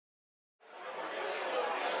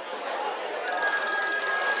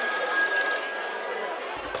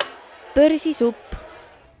Börsisupp.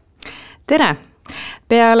 Tere!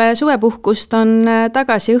 Peale suvepuhkust on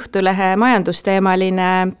tagasi Õhtulehe majandusteemaline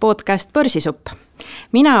podcast Börsisupp.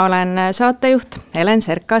 Mina olen saatejuht Helen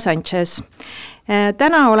Serka-Sanchez.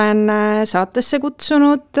 Täna olen saatesse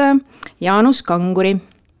kutsunud Jaanus Kanguri,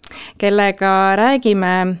 kellega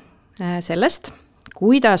räägime sellest,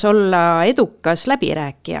 kuidas olla edukas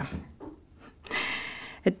läbirääkija.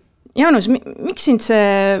 Jaanus, miks sind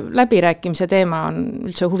see läbirääkimise teema on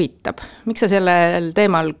üldse huvitab? Miks sa sellel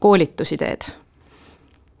teemal koolitusi teed?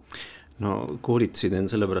 No koolitusi teen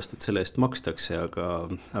sellepärast, et selle eest makstakse,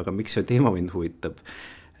 aga miks see teema mind huvitab?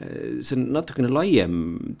 See on natukene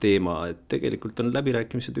laiem teema, et tegelikult on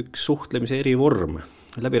läbirääkimised üks suhtlemise eri vorm.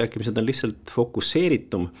 Läbirääkimised on lihtsalt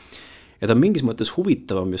fokusseeritum ja ta on mingis mõttes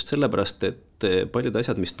huvitavam just sellepärast, et paljud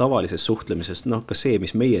asjad, mis tavalises suhtlemises, ka see,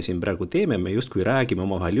 mis meie siin praegu teeme, me justkui räägime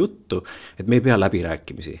omavahel juttu, et me ei pea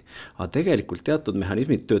läbirääkimisi. Aga tegelikult teatud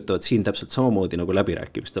mehhanismid töötavad siin täpselt samamoodi nagu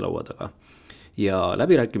läbirääkimiste laua taga. Ja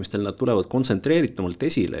läbirääkimistel nad tulevad kontsentreeritumalt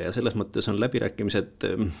esile ja selles mõttes on läbirääkimised,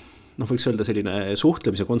 võiks öelda selline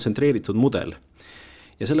suhtlemise kontsentreeritud mudel.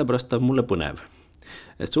 Ja sellepärast ta on mulle põnev.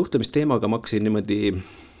 Sest suhtlemisteemaga ma hakkasin niimoodi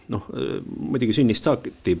muidugi sünnist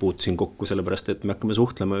saati puutusin kokku, sellepärast et me hakkame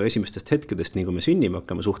suhtlema esimestest hetkedest, nii kui me sünnime,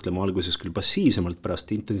 hakkame suhtlema alguses küll passiivsemalt,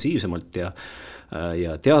 pärast intensiivsemalt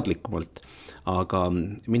ja teadlikumalt. Aga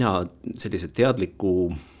mina sellise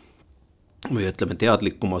teadlikuma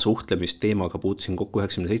suhtlemisteemaga puutusin kokku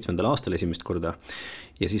 1997. aastal esimest korda.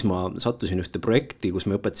 Ja siis ma sattusin ühte projekti, kus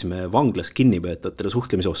me õpetasime vanglas kinnipeetvatele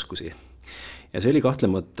suhtlemisoskusi. Ja see oli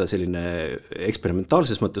kahtlemata selline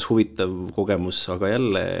eksperimentaalses mõttes huvitav kogemus, aga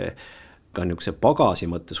jälle ka niisuguse pagasi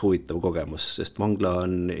mõttes huvitav kogemus, sest vangla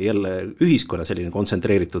on jälle ühiskonna selline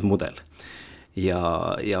kontsentreeritud mudel.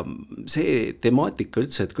 Ja see temaatika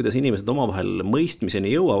üldse, et kuidas inimesed omavahel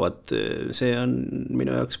mõistmiseni jõuavad, see on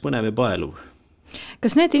minu jaoks põnev ja paeluv.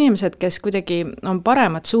 Kas need inimesed, kes kuidagi on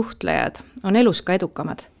paremad suhtlejad, on elus ka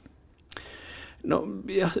edukamad? No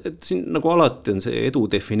jah, et siin nagu alati on see edu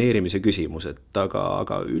defineerimise küsimus,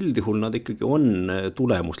 aga üldjuhul nad ikkagi on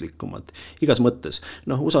tulemuslikumad igas mõttes.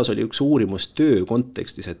 USAs oli üks uurimus töö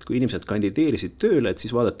kontekstis, et kui inimesed kandideerisid tööle, et siis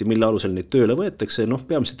vaadati, mille alusel neid tööle võetakse,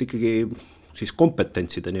 peamiselt ikkagi siis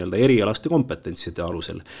kompetentside, erialaste kompetentside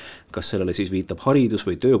alusel. Kas sellele siis viitab haridus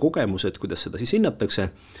või töökogemused, kuidas seda siis hinnatakse,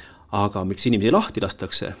 aga miks inimesi lahti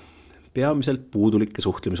lastakse? Peamiselt puudulike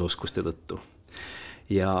suhtlemisoskuste tõttu.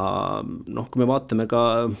 Ja kui me vaatame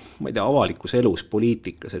ka, avalikus elus,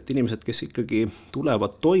 poliitikas, et inimesed, kes ikkagi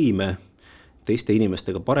tulevad toime teiste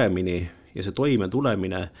inimestega paremini ja see toime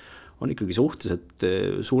tulemine on ikkagi suhteliselt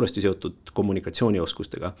suuresti seotud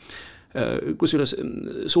kommunikatsioonioskustega. Kusjuures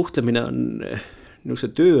suhtlemine on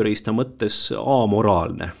niisuguse tööriista mõttes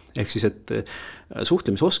amoraalne, ehk siis, et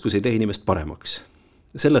suhtlemisoskus ei tee inimest paremaks.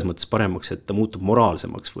 Selles mõttes paremaks, et ta muutub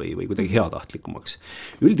moraalsemaks või kuidagi heatahtlikumaks.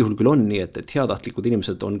 Üldjuhul küll on nii, et heatahtlikud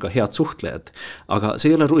inimesed on ka head suhtlejad, aga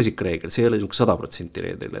see ei ole rusikareegel, see ei ole 100%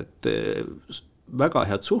 reedel, et väga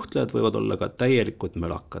head suhtlejad võivad olla ka täielikud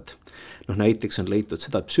mölakad. Näiteks on leitud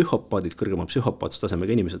seda, et psühhopaadid, kõrgema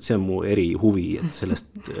psühhopaatsutasemega inimesed, see on mu erihuvi, et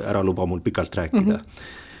sellest ära luba mul pikalt rääkida.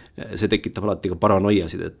 See tekitab alati ka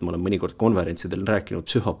paranoiasid, et ma olen mõnikord konverentsidel rääkinud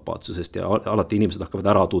psühhopaatsusest ja alati inimesed hakkavad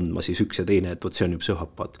ära tundma siis üks ja teine, et see on ju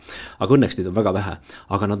psühhopaat. Aga õnneks neid on väga vähe,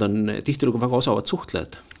 aga nad on tihtilugu väga osavad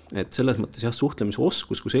suhtlejad. Et selles mõttes suhtlemise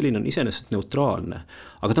oskus, kui selline on iseenesest neutraalne,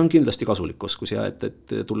 aga ta on kindlasti kasulik oskus ja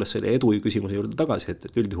et tulles selle edu küsimuse juurde tagasi,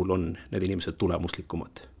 et üldjuhul on need inimesed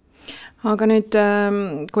tulemuslikumad. Aga nüüd,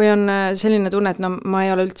 kui on selline tunne, et ma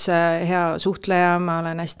ei ole üldse hea suhtleja, ma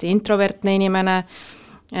olen hästi introvertne inimene,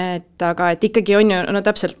 aga ikkagi on ju,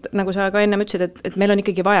 täpselt nagu sa ka enne ütlesid, et meil on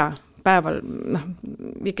ikkagi vaja päeval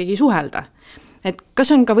ikkagi suhelda. Et kas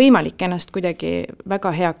on ka võimalik ennast kuidagi väga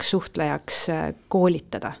heaks suhtlejaks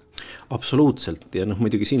koolitada? Absoluutselt ja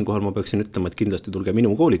muidugi siinkohal ma peaksin ütlema, et kindlasti tulge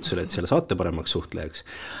minu koolitusele, et selle saate paremaks suhtlejaks.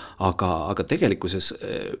 Aga tegelikkuses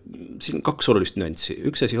siin kaks olulist nüanssi.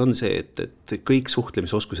 Üks asi on see, et kõik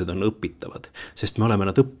suhtlemisoskused on õpitavad, sest me oleme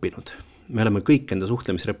nad õppinud. Me oleme kõik enda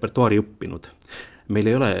suhtlemisrepertuaari õppinud. Meil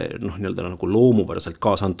ei ole nagu loomupäraselt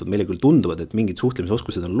kaasa antud, meile küll tunduvad, et mingid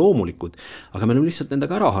suhtlemisoskused on loomulikud, aga me oleme lihtsalt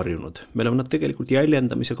nendega ära harjunud. Me oleme nad tegelikult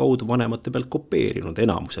jäljendamise kaudu vanemate pealt kopeerinud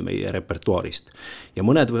enamuse meie repertuaarist. Ja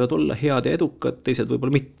mõned võivad olla head ja edukad, teised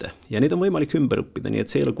võib-olla mitte. Ja neid on võimalik ümber õppida, nii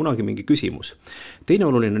et see ei ole kunagi mingi küsimus. Teine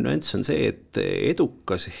oluline nüanss on see, et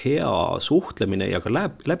edukas, hea suhtlemine ja ka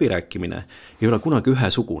läbirääkimine ei ole kunagi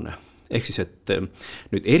ühesugune. Ehk siis, et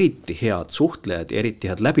nüüd eriti head suhtlejad ja eriti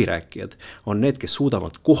head läbirääkijad on need, kes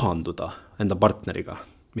suudavad kohanduda enda partneriga.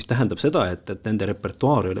 Mis tähendab seda, et nende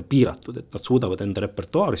repertuaar ei ole piiratud, et nad suudavad enda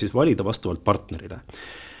repertuaari siis valida vastavalt partnerile.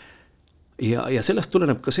 ja sellest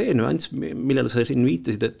tuleneb ka see nüanss, millele sa siin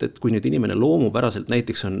viitasid, et kui nüüd inimene loomupäraselt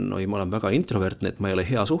näiteks on, ma olen väga introvertne, et ma ei ole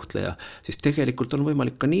hea suhtleja, siis tegelikult on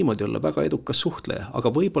võimalik ka niimoodi olla väga edukas suhtleja, aga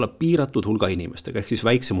võib-olla piiratud hulga inimestega, ehk siis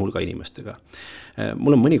väiksem hulga inimestega.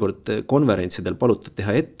 Mul on mõnikord konverentsidel palutud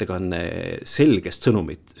teha ettekanne selgest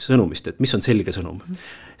sõnumist, et mis on selge sõnum.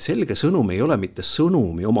 Selge sõnum ei ole mitte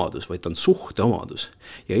sõnumi omadus, vaid on suhte omadus.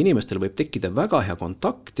 Ja inimestel võib tekkida väga hea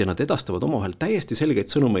kontakt ja nad edastavad omavahel täiesti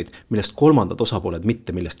selgeid sõnumeid, millest kolmandad osapooled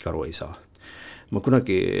mitte millestki aru ei saa. Ma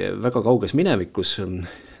kunagi väga kauges minevikus,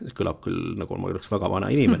 kõlab küll nagu ma oleks väga vana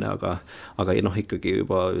inimene, aga ikkagi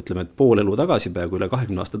juba ütleme, et pool elu tagasi, peaaegu üle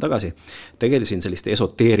 20 aasta tagasi, tegelesin selliste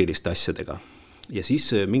esoteeriliste asjadega. Ja siis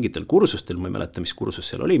mingitel kursustel, ma ei mäleta, mis kursus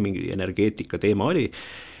seal oli, mingi energeetika teema oli,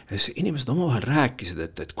 inimesed omavahel rääkisid,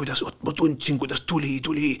 et kuidas ma tundsin, kuidas tuli,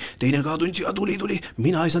 teine ka tundsin, ja tuli.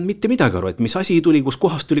 Mina ei saanud mitte midagi aru, et mis asi tuli, kus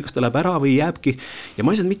kohast tuli, kas ta läheb ära või jääbki. Ja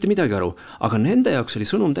ma ei saanud mitte midagi aru, aga nende jaoks oli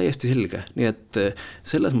sõnum täiesti selge. Nii et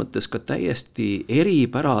selles mõttes ka täiesti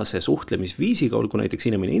eripärase suhtlemisviisiga, olgu näiteks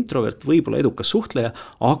inimene introvert, võib-olla edukas suhtleja,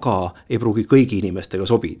 aga ei pruugi kõigi inimestega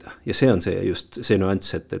sobida. Ja see on just see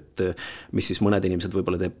nüanss, et mis siis mõned inimesed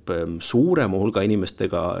võib-olla teeb suurema hulga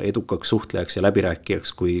inimestega edukaks suhtlejaks ja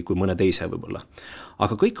läbirääkijaks kui mõne teise võib-olla.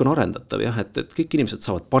 Aga kõik on arendatav, et kõik inimesed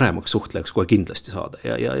saavad paremaks suhtlejaks kohe kindlasti saada.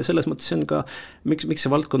 Ja selles mõttes see on ka, miks see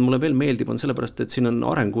valdkond mulle veel meeldib, on sellepärast, et siin on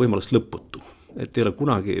arengu võimalus lõputu. Et ei ole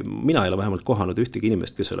kunagi, mina ei ole vähemalt kohanud ühtegi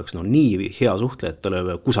inimest, kes oleks nii hea suhtleja, et tal ei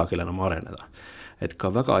ole kusagil enam areneda. Et ka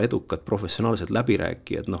väga edukad professionaalsed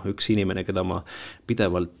läbirääkijad, üks inimene, keda ma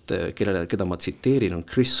pidevalt, keda ma tsiteerin, on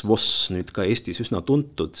Chris Voss, nüüd ka Eestis üsna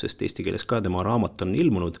tuntud, sest eesti keeles ka tema raamat on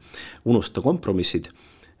ilmunud, Unusta kompromissid.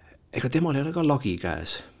 Ega temal ei ole ka lagi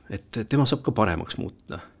käes, et tema saab ka paremaks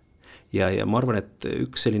muuta. Ja ma arvan, et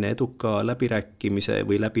üks selline eduka läbirääkimise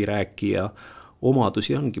või läbirääkija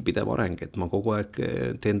omadusi ongi pidev areng, et ma kogu aeg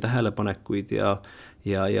teen tähelepanekuid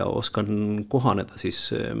ja oskan kohaneda siis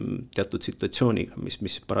teatud situatsiooniga,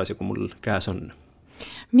 mis parasjagu mul käes on.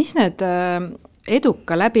 Mis need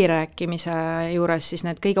eduka läbirääkimise juures siis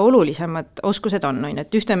need kõige olulisemad oskused on?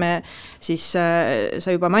 Et ühte me siis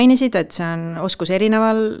sa juba mainisid, et see on oskus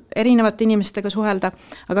erinevate inimestega suhelda,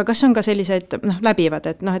 aga kas on ka sellised läbivad,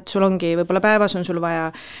 et sul ongi võib-olla päevas on sul vaja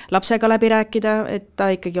lapsega läbi rääkida, et ta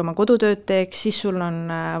ikkagi oma kodutööd teeks, siis sul on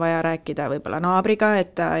vaja rääkida võib-olla naabriga,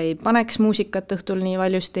 et ta ei paneks muusikat õhtul nii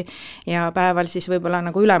valjusti ja päeval siis võib-olla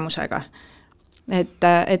nagu ülemusega. Et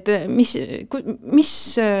mis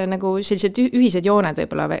nagu sellised ühised jooned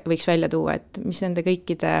võib-olla võiks välja tuua, et mis nende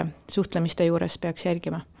kõikide suhtlemiste juures peaks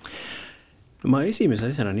järgima? Ma esimese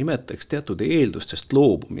asjana nimetaks teatud eeldustest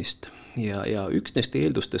loobumist ja üks neist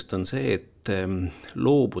eeldustest on see, et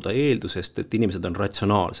loobuda eeldusest, et inimesed on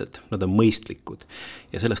ratsionaalsed, nad on mõistlikud.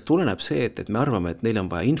 Ja sellest tuleneb see, et me arvame, et neil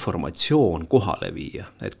on vaja informatsioon kohale viia,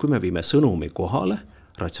 et kui me viime sõnumi kohale,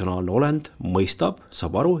 ratsionaalne olend, mõistab,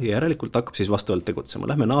 saab aru ja järelikult hakkab siis vastavalt tegutsema.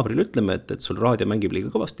 Lähme naabrile ütleme, et sul raadio mängib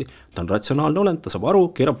liiga kõvasti, ta on ratsionaalne olend, ta saab aru,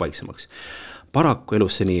 keerab vaiksemaks. Paraku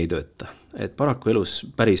elus see nii ei tööta, et paraku elus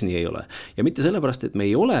päris nii ei ole. Ja mitte sellepärast, et me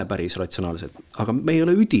ei ole päris ratsionaalsed, aga me ei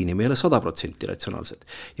ole üdini, me ei ole 100% ratsionaalsed.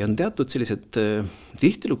 Ja on teatud sellised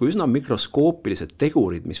tihtilugu üsna mikroskoopilised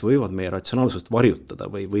tegurid, mis võivad meie ratsionaalsust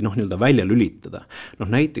varjutada või nii-öelda välja lülitada.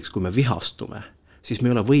 Näiteks, kui me vihastume, siis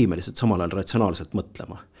me ei ole võimelised samal ajal ratsionaalselt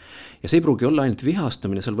mõtlema. Ja see ei pruugi olla ainult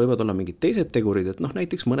vihastamine, seal võivad olla mingid teised tegurid, et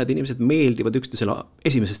näiteks mõned inimesed meeldivad üksteisele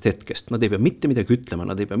esimesest hetkest, nad ei pea mitte midagi ütlema,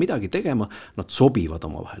 nad ei pea midagi tegema, nad sobivad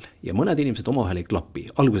omavahel. Ja mõned inimesed omavahel ei klapi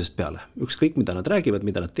algusest peale, ükskõik mida nad räägivad,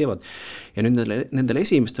 mida nad teevad. Ja nüüd nendel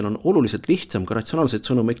esimestel on oluliselt lihtsam ka ratsionaalseid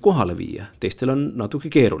sõnumeid kohale viia, teistel on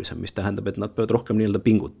natuke keerulisem, mis tähendab, et nad peavad rohkem nii-öelda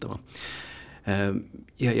pingutama.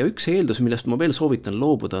 Ja üks eeldus, millest ma veel soovitan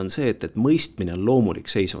loobuda, on see, et mõistmine on loomulik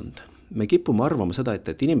seisund. Me kipume arvama seda,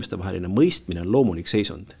 et inimeste vaheline mõistmine on loomulik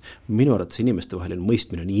seisund. Minu arvates inimeste vaheline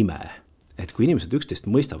mõistmine on ime. Et kui inimesed üksteist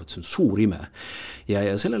mõistavad, see on suur ime. Ja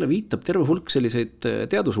sellele viitab terve hulk selliseid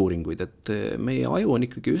teadusuuringuid, et meie aju on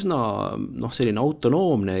ikkagi üsna selline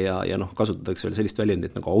autonoomne ja kasutatakse veel sellist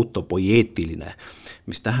väljendit nagu autopoieetiline,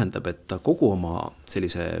 mis tähendab, et ta kogu oma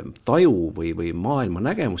sellise taju või maailma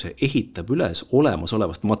nägemuse ehitab üles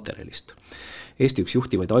olemasolevast materjalist. Eesti üks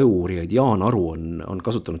juhtivaid ajuuurijaid Jaan Aru on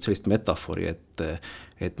kasutanud sellist metafori,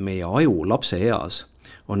 et meie aju lapse eas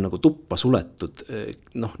on nagu tuppa suletud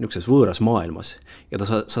niisuguses võõras maailmas ja ta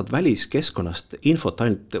saad väliskeskkonnast infot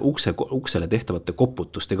ainult uksele tehtavate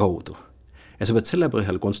koputuste kaudu. Ja sa pead selle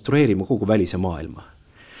põhjal konstrueerima kogu välise maailma.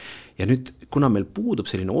 Ja nüüd, kuna meil puudub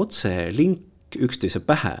selline otse link üksteise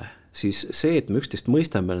pähe, siis see, et me üksteist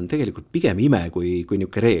mõistame, on tegelikult pigem ime kui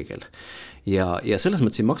niisugune reegel. Ja selles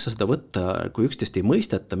mõttes ei maksa seda võtta, kui üksteist ei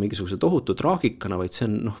mõisteta mingisuguse tohutu traagikana, vaid see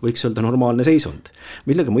on, võiks öelda normaalne seisund.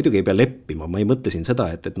 Millega muidugi ei pea leppima, ma ei mõtle siin seda,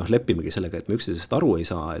 et leppimegi sellega, et me üksteisest aru ei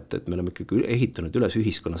saa, et me oleme ikkagi ehitanud üles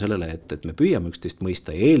ühiskonna sellele, et me püüame üksteist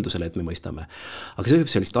mõista ja eeldusele, et me mõistame. Aga see võib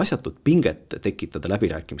sellist asjatut pinget tekitada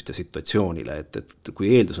läbirääkimiste situatsioonile, et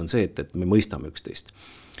kui eeldus on see, et me mõistame üksteist.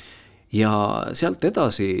 Ja sealt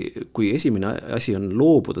edasi, kui esimene asi on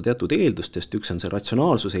loobuda teatud eeldustest, üks on see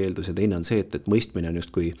ratsionaalsuse eeldus ja teine on see, et mõistmine on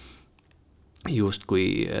justkui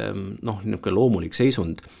niisugune loomulik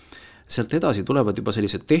seisund. Sealt edasi tulevad juba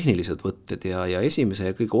sellised tehnilised võtted ja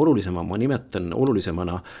esimese ja kõige olulisemana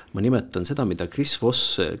ma nimetan seda, mida Chris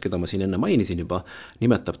Voss, keda ma siin enne mainisin juba,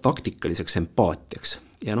 nimetab taktikaliseks empaatiaks.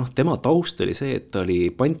 Ja tema taust oli see, et ta oli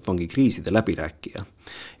pantvangi kriiside läbirääkija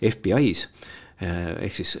FBI-s.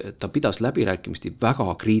 Ehk siis ta pidas läbirääkimisi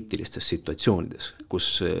väga kriitilistes situatsioonides,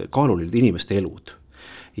 kus kaalul olid inimeste elud.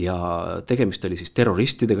 Ja tegemist oli siis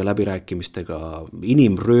terroristidega läbirääkimistega,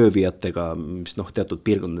 inimröövijatega, mis teatud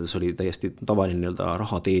piirkondades oli täiesti tavaline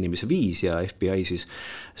raha teenimise viis ja FBI siis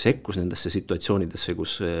sekkus nendesse situatsioonidesse,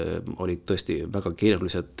 kus olid tõesti väga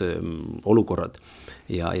keerulised olukorrad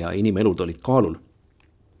ja inimelud olid kaalul.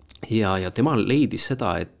 Ja tema leidis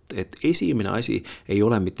seda, et esimene asi ei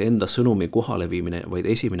ole mitte enda sõnumi kohale viimine, vaid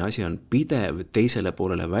esimene asi on pidev teisele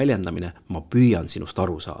poolele väljendamine, ma püüan sinust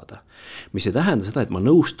aru saada. Mis ei tähenda seda, et ma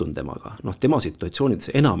nõustun temaga. Tema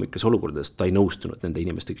situatsioonides enamikes olukordades ta ei nõustunud nende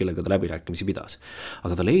inimeste, kellega ta läbirääkimisi pidas.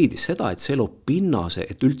 Aga ta leidis seda, et see loob pinnase,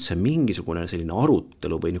 et üldse mingisugune selline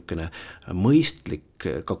arutelu või niisugune mõistlik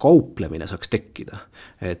ka kauplemine saaks tekkida.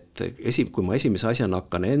 Et kui ma esimese asjana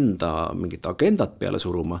hakkan enda mingit agendat peale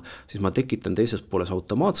suruma, siis ma tekitan teises pooles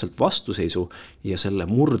automaatselt vastuseisu ja selle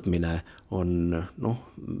murdmine on,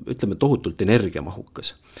 ütleme tohutult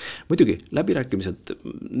energiamahukas. Muidugi, läbirääkimised,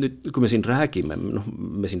 nüüd kui me siin räägime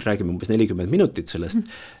umbes 40 minutit sellest,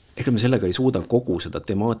 ega me sellega ei suuda kogu seda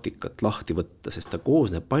temaatikat lahti võtta, sest ta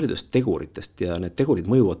koosneb paljudest teguritest ja need tegurid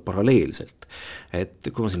mõjuvad paralleelselt. Et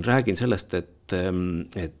kui ma siin räägin sellest, et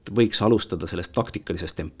võiks alustada sellest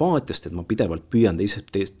taktikalisest empaatiast, et ma pidevalt püüan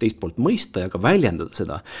teist poolt mõista ja ka väljendada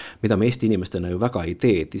seda, mida me Eesti inimestena ju väga ei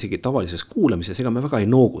tee, et isegi tavalises kuulamises ega me väga ei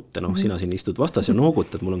nooguta, sina siin istud vastas ja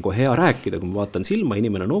noogutad, mul on kohe hea rääkida, kui ma vaatan silma,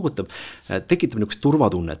 inimene noogutab, tekitab niisugust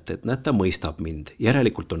turvatunnet, et näed, ta mõistab mind,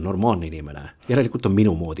 järelikult on normaalne inimene, järelikult on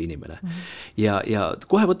minu moodi inimene. Ja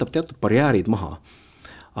kohe võtab teatud barjäärid maha,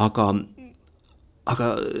 aga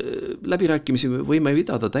läbirääkimisi võime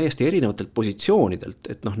pidada täiesti erinevatelt positsioonidelt,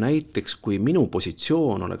 et näiteks kui minu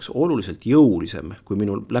positsioon oleks oluliselt jõulisem kui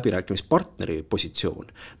minu läbirääkimispartneri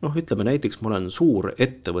positsioon, ütleme näiteks ma olen suur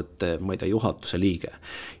ettevõtte, ma ei tea, juhatuse liige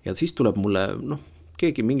ja siis tuleb mulle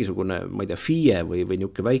keegi mingisugune, ma ei tea, FIE või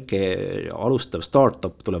niisugune väike alustav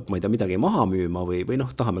startup tuleb, ma ei tea, midagi maha müüma või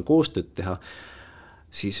tahame koostööd teha,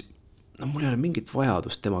 siis mul ei ole mingit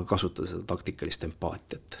vajadust temaga kasutada seda taktikalist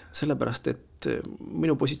empaatiat, sellepärast et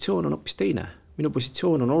minu positsioon on hoopis teine. Minu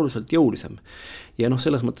positsioon on oluliselt jõulisem. Ja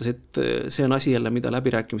selles mõttes, et see on asi jälle, mida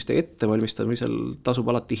läbirääkimiste ettevalmistamisel tasub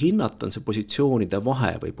alati hinnata, on see positsioonide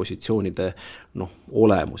vahe või positsioonide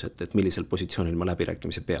olemus, et millisel positsioonil ma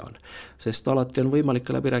läbirääkimisi pean. Sest alati on võimalik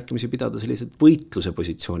ka läbirääkimisi pidada sellised võitluse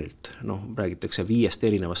positsioonilt. Räägitakse 5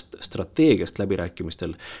 erinevast strateegiast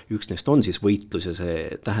läbirääkimistel. Üks neist on siis võitlus ja see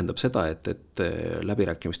tähendab seda, et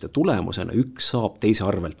läbirääkimiste tulemusena üks saab teise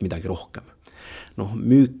arvelt midagi rohkem.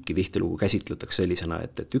 Müüki tihtilugu käsitletakse sellisena,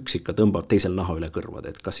 et üks ikka tõmbab teisel naha üle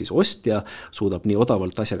kõrvade, et kas siis ostja suudab nii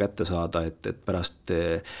odavalt asja kätte saada, et pärast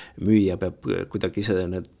müüja peab kuidagi ise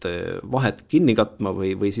need vahed kinni katma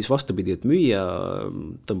või siis vastupidi, et müüja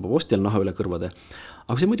tõmbab ostjal naha üle kõrvade.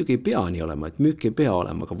 Aga see muidugi ei pea nii olema, et müük ei pea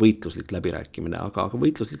olema ka võitluslik läbirääkimine, aga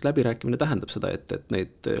võitluslik läbirääkimine tähendab seda, et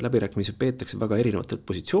neid läbirääkimisi peetakse väga erinevatelt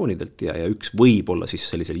positsioonidelt ja üks võib olla siis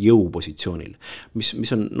sellisel jõupositsioonil,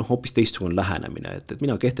 mis on hoopis teistsugune lähenemine, et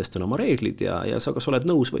mina kehtestan oma reeglid ja sa kas oled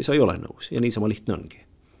nõus või sa ei ole nõus ja niisama lihtne ongi.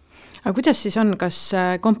 Aga kuidas siis on, kas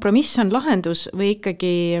kompromiss on lahendus või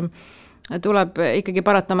ikkagi tuleb ikkagi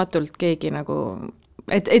paratamatult keegi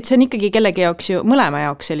et see on ikkagi kellegi jaoks ju mõlema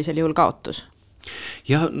jaoks sellisel juhul kaotus?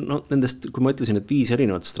 Ja nendest, kui ma ütlesin, et 5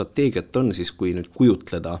 erinevat strateegiat on, siis kui nüüd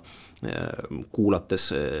kujutleda kuulates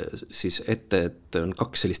siis ette, et on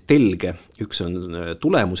 2 sellist telge, üks on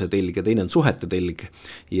tulemuse telg ja teine on suhete telg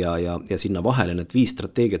ja sinna vahele need 5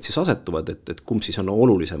 strateegiat siis asetuvad, et kumb siis on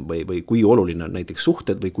olulisem või kui oluline on näiteks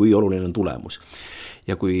suhted või kui oluline on tulemus.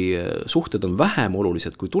 Ja kui suhted on vähem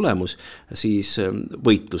olulised kui tulemus, siis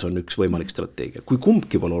võitlus on üks võimalik strateegia. Kui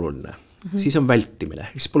kumbki pole oluline, siis on vältimine,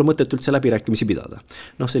 siis pole mõtet üldse läbirääkimisi pidada.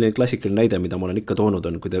 Noh, selline klassikaline näide, mida ma olen ikka toonud,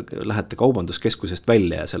 on, kui te lähete kaubanduskeskusest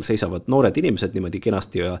välja ja seal seisavad noored inimesed niimoodi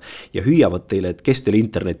kenasti ja hüüavad teile, et kes teil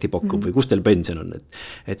internetti pakub või kus teil pension on.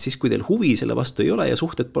 Et siis, kui teil huvi selle vastu ei ole ja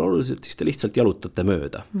suhted pole olulised, siis te lihtsalt jalutate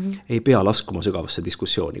mööda. Ei pea laskuma sügavasse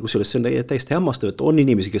diskussiooni, kusjuures see on täiesti hämmastav, et on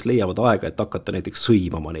inimesi, kes leiavad aega, et hakata näiteks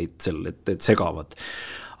sõimama neid seal, et segavad.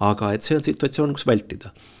 Aga et see on situatsioon, kus vältida.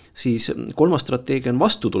 Siis kolmas strateegia on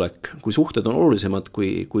vastutulek, kui suhted on olulisemad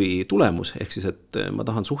kui tulemus, ehk siis, et ma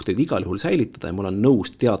tahan suhteid igal juhul säilitada ja ma olen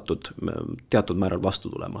nõus teatud määral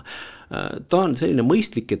vastu tulema. Ta on selline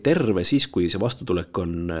mõistlik ja terve siis, kui see vastutulek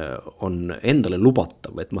on endale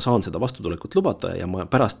lubatav, et ma saan seda vastutulekut lubata ja ma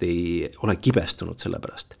pärast ei ole kibestunud selle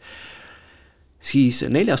pärast. Siis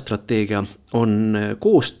neljas strateegia on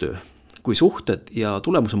koostöö, kui suhted ja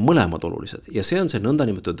tulemus on mõlemad olulised ja see on see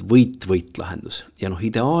nõndanimetatud võit-võit lahendus. Ja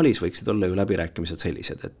ideaalis võiksid olla ju läbirääkimised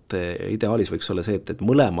sellised, et ideaalis võiks olla see, et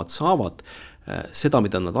mõlemad saavad seda,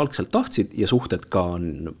 mida nad algselt tahtsid ja suhted ka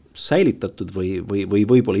on säilitatud või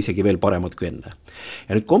võib-olla isegi veel paremad kui enne.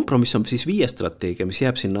 Ja nüüd kompromiss on siis 5. strateegia, mis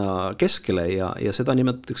jääb sinna keskele ja seda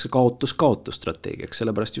nimetatakse kaotus-kaotus strateegiaks,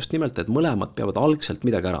 sellepärast just nimelt, et mõlemad peavad algselt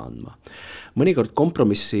midagi ära andma. Mõnikord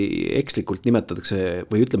kompromissi ekslikult nimetatakse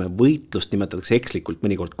või ütleme võitlust nimetatakse ekslikult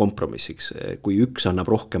mõnikord kompromissiks, kui üks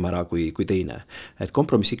annab rohkem ära kui teine. Et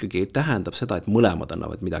kompromiss ikkagi tähendab seda, et mõlemad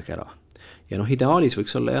annavad midagi ära. Ja ideaalis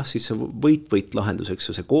võiks olla jah, siis see võit-võit lahendus, eks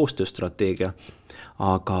ju, see koostööstrateegia,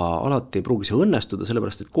 aga alati ei pruugi see õnnestuda,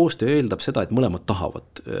 sellepärast, et koostöö eeldab seda, et mõlemad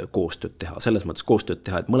tahavad koostööd teha, selles mõttes koostööd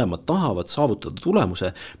teha, et mõlemad tahavad saavutada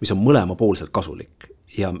tulemuse, mis on mõlemapoolselt kasulik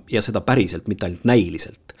ja seda päriselt, mitte ainult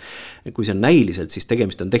näiliselt. Kui see on näiliselt, siis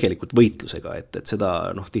tegemist on tegelikult võitlusega, et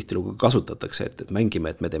seda tihtilugu kasutatakse, et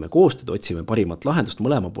mängime, et me teeme koostööd, otsime parimat lahendust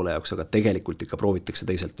mõlema poole jaoks, aga tegelikult ikka proovitakse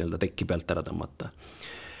teiselt nii-öelda tekki pealt ära tõmmata.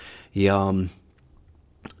 Ja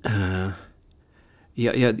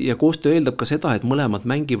koostöö eeldab ka seda, et mõlemad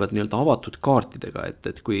mängivad nii-öelda avatud kaartidega,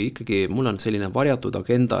 et kui ikkagi mul on selline varjatud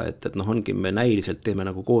agenda, et ongi me näiliselt teeme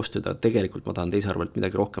nagu koostööd, tegelikult ma tahan teise arvelt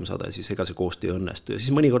midagi rohkem saada ja siis ega see koostöö õnnestu. Ja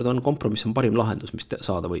siis mõnikord on kompromiss on parim lahendus, mis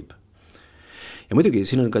saada võib. Ja muidugi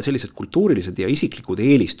siin on ka sellised kultuurilised ja isiklikud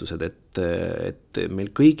eelistused, et meil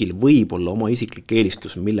kõigil võib olla oma isiklik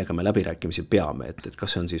eelistus, millega me läbirääkimisi peame, et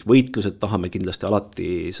kas see on siis võitlus, et tahame kindlasti alati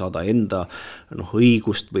saada enda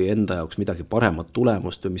õigust või enda jaoks midagi paremat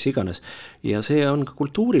tulemust või mis iganes. Ja see on ka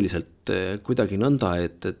kultuuriliselt kuidagi nõnda,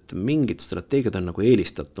 et mingid strateegiad on nagu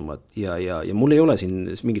eelistatumad ja mul ei ole siin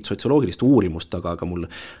mingit sotsioloogilist uurimust, aga mul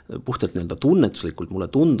puhtalt nii-öelda tunnetuslikult mulle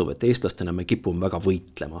tundub, et eestlastena me kipume väga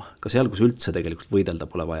võitlema, ka seal, kus üldse tegelikult võidelda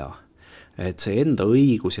pole vaja. Et see enda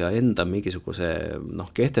õigus ja enda mingisuguse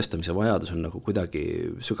kehtestamise vajadus on nagu kuidagi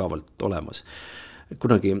sügavalt olemas.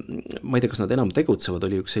 Kunagi, ma ei tea, kas nad enam tegutsevad,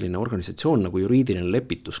 oli üks selline organisatsioon nagu juriidiline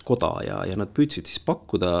lepituskoda ja nad püüdsid siis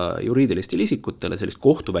pakkuda juriidilistele isikutele sellist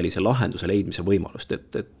kohtuvälise lahenduse leidmise võimalust,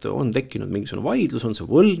 et on tekkinud mingisugune vaidlus, on see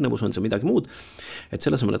võlgnevus, on see midagi muud, et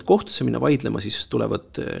selles mõttes, et kohtusse minna vaidlema, siis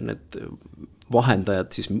tulevad need vahendajad,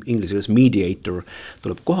 siis inglise keeles mediator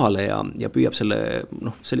tuleb kohale ja püüab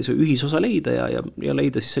sellise ühisosa leida ja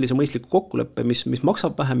leida siis sellise mõistliku kokkuleppe, mis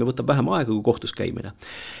maksab vähem ja võtab vähem aega kui kohtus käimine.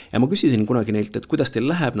 Ja ma küsisin kunagi neilt, et kuidas teil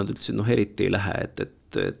läheb, nad ütlesid, eriti ei lähe,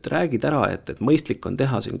 et räägid ära, et mõistlik on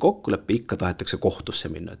teha siin kokkuleppe, ikka tahetakse kohtusse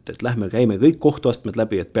minna, et käime kõik kohtuastmed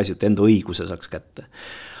läbi, et peaasi, et enda õiguse saaks kätte.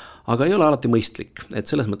 Aga ei ole alati mõistlik, et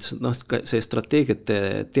selles mõttes, see strateegiate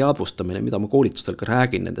teadvustamine, mida ma koolitustel ka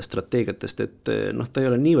räägin nendest strateegiatest, et ta ei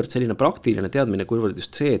ole niivõrd selline praktiline teadmine, kuivõrd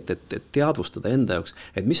just see, et teadvustada enda jaoks,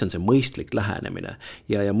 et mis on see mõistlik lähenemine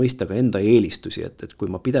ja mõista ka enda eelistusi, et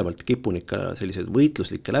kui ma pidevalt kipun ikka selliseid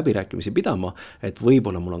võitluslikke läbirääkimisi pidama, et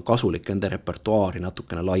võib-olla mul on kasulik enda repertuaari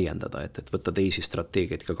natukene laiendada, et võtta teisi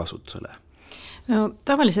strateegiaid ka kasutusele. No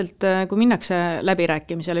tavaliselt, kui minnakse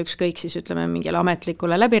läbirääkimisele, ükskõik siis ütleme mingile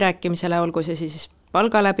ametlikule läbirääkimisele, olgu see siis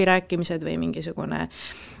palgaläbirääkimised või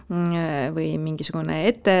mingisugune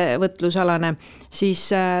ettevõtlusalane, siis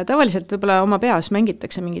tavaliselt võib-olla oma peas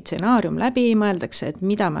mängitakse mingi stsenaarium läbi, mõeldakse, et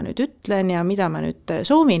mida ma nüüd ütlen ja mida ma nüüd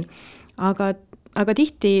soovin, aga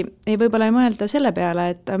tihti võib-olla ei mõelda selle peale,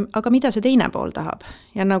 et aga mida see teine pool tahab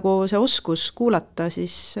ja nagu see oskus kuulata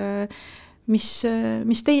siis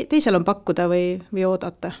mis teisel on pakkuda või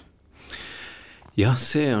oodata? Jah,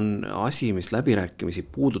 see on asi, mis läbirääkimisi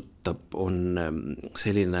puudutab, on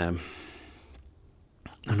selline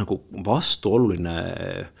nagu vastuoluline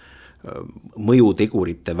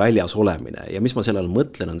mõjutegurite väljas olemine ja mis ma selle all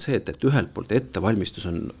mõtlen, on see, et ühelt poolt ettevalmistus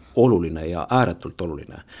on oluline ja ääretult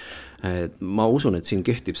oluline. Ma usun, et siin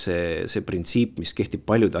kehtib see printsiip, mis kehtib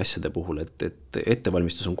paljude asjade puhul, et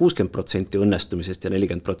ettevalmistus on 60% õnnestumisest ja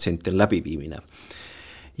 40% on läbiviimine.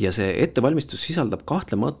 Ja see ettevalmistus sisaldab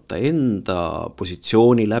kahtlemata enda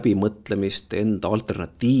positsiooni läbimõtlemist, enda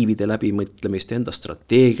alternatiivide läbimõtlemist, enda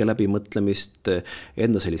strateegia läbimõtlemist,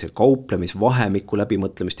 enda sellise kauplemisvahemiku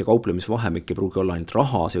läbimõtlemist ja kauplemisvahemik ei pruugi olla ainult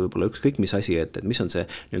raha, see võib olla ükskõik mis asi, et mis on see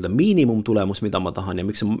nii-öelda miinimumtulemus, mida ma tahan ja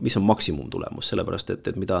mis on maksimumtulemus, sellepärast et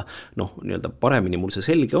mida nii-öelda paremini mul see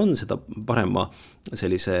selge on, seda parema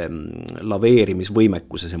sellise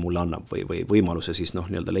laveerimisvõimekuse see mulle annab või võimaluse siis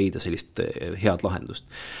nii-öelda leida sellist head lahendust.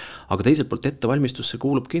 Aga teiselt poolt ettevalmistusse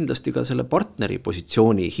kuulub kindlasti ka selle partneri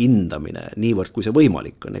positsiooni hindamine, niivõrd kui see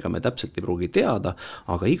võimalik on, ega me täpselt ei pruugi teada,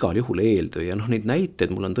 aga igal juhul eeltöö ja neid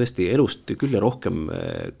näiteid mul on tõesti elust küll ja rohkem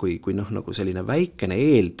kui nagu selline väikene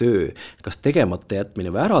eeltöö, kas tegemata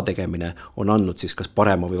jätmine või ärategemine on andnud siis kas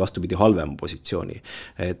parema või vastupidi halvema positsiooni,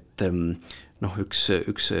 et üks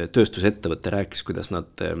tööstusettevõte rääkis, kuidas nad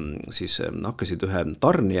siis hakkasid ühe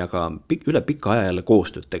tarnijaga üle pika aja jälle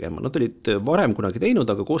koostööd tegema. Nad olid varem kunagi teinud,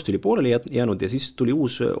 aga koostöö oli pooleli jäänud ja siis tuli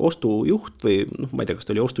uus ostujuht või ma ei tea, kas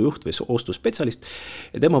ta oli ostujuht või ostuspetsialist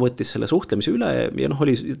ja tema võttis selle suhtlemise üle ja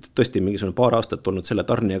oli tõesti mingisugune paar aastat olnud selle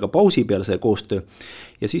tarnijaga pausi peal see koostöö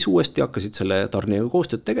ja siis uuesti hakkasid selle tarnijaga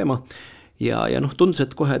koostööd tegema. Ja tundus,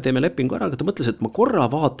 et kohe teeme lepingu ära, aga ta mõtles, et ma korra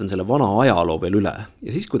vaatan selle vana ajaloo veel üle.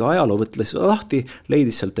 Ja siis, kui ta ajaloo võtles lahti,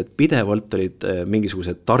 leidis sealt, et pidevalt olid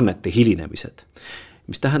mingisugused tarnete hilinemised.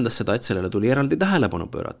 Mis tähendas seda, et sellele tuli eraldi tähelepanu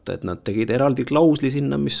pöörata, et nad tegid eraldi klausli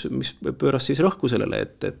sinna, mis pööras siis rõhku sellele,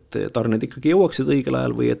 et tarned ikkagi jõuaksid õigel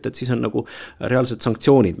ajal või et siis on nagu reaalsed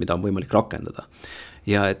sanktsioonid, mida on võimalik rakendada.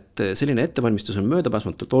 Ja et selline ettevalmistus on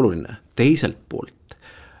möödapääsmatult oluline. Teiselt poolt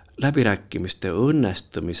läbirääkimiste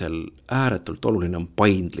õnnestumisel ääretult oluline on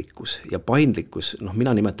paindlikkus ja paindlikkus,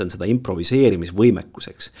 mina nimetan seda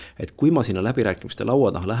improviseerimisvõimekuseks, et kui ma sinna läbirääkimiste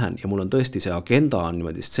laua taha lähen ja mul on tõesti see agenda on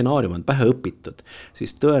niimoodi, stsenaarium on pähe õpitud,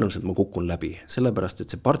 siis tõenäoliselt ma kukun läbi, sellepärast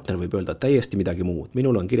et see partner võib öelda täiesti midagi muud,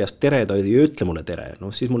 minul on kirjas tere, ta ei ütle mulle tere,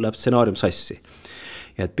 siis mul läheb stsenaarium sassi.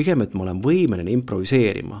 Ja et pigem, et ma olen võimeline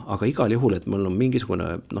improviseerima, aga igal juhul, et mul on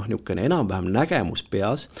mingisugune niisugune enam-vähem nägemus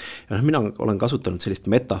peas ja mina olen kasutanud sellist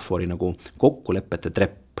metafoori nagu kokkulepete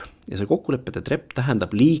trepp. Ja see kokkulepete trepp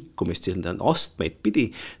tähendab liikumist astmeid pidi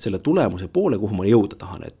selle tulemuse poole, kuhu ma jõuda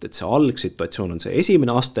tahan, et see algsituatsioon on see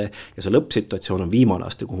esimene aste ja see lõppsituatsioon on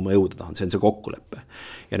viimane aste, kuhu ma jõuda tahan, see on see kokkulepe.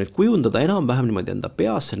 Ja nüüd kujundada enam-vähem niimoodi enda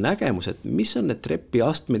peas see nägemus, et mis on need trepi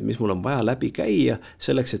astmed, mis mul on vaja läbi käia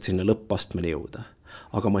selleks, et sinna lõppastmeni jõuda.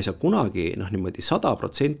 Aga ma ei saa kunagi niimoodi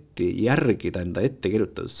 100% järgida enda ette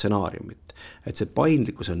kirjutatud stsenaariumit. Et see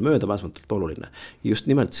paindlikkus on möödapääsmatult oluline. Just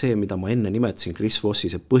nimelt see, mida ma enne nimetasin, Chris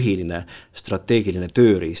Vossi see põhiline strateegiline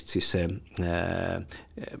tööriist, siis see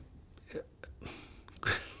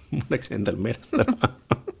mul läks endal meelest ära.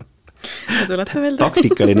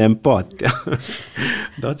 Taktikaline empaatia.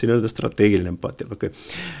 Tahtsin öelda strateegiline empaatia. Okay.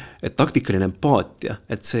 Et taktikaline empaatia,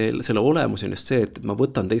 et selle olemus on just see, et ma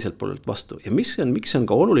võtan teiselt poolelt vastu. Ja miks on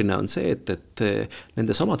ka oluline on see, et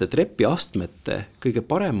nende samade trepiastmete kõige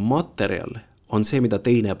parem materjal on see, mida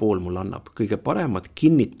teine pool mul annab. Kõige paremad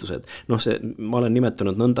kinnitused. Ma olen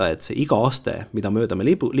nimetanud nõnda, et see iga aste, mida mööda me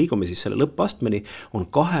liigume siis selle lõppastmeni, on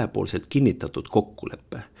kahepoolselt kinnitatud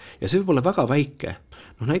kokkulepe. Ja see võib olla väga väike.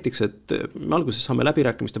 Näiteks, et me alguses saame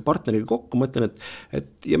läbirääkimiste partneriga kokku, ma ütlen,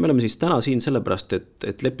 et ja me oleme siis täna siin sellepärast,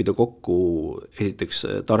 et leppida kokku esiteks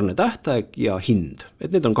tarne tähtaeg ja hind.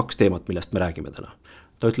 Et need on 2 teemat, millest me räägime täna.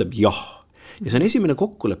 Ta ütleb jah. Ja see on esimene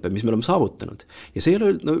kokkulepe, mis me oleme saavutanud. Ja see ei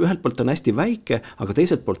ole, ühelt poolt on hästi väike, aga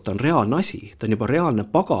teiselt poolt on reaalne asi. Ta on juba reaalne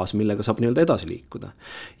pagas, millega saab nii-öelda edasi liikuda.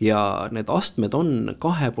 Ja need astmed on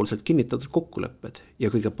kahepoolselt kinnitatud kokkulepped.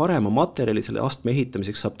 Ja kõige parema materjali selle astme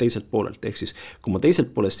ehitamiseks saab teiselt poolelt. Ehk siis, kui ma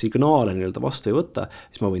teiselt poolest signaale nii-öelda vastu ei võta,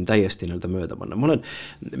 siis ma võin täiesti nii-öelda mööda panna. Ma olen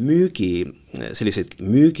selliseid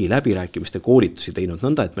müügi läbirääkimiste koolitusi teinud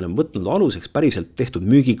nõnda, et me oleme võtnud aluseks päriselt tehtud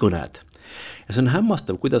müügikõned. Ja see on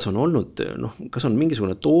hämmastav, kuidas on olnud, kas on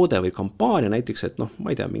mingisugune toode või kampaania näiteks, et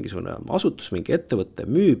ma ei tea, mingisugune asutus, mingi ettevõtte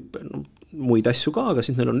müüb muid asju ka, aga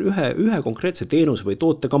siis neil on ühe konkreetse teenus või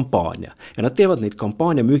toote kampaania ja nad teevad neid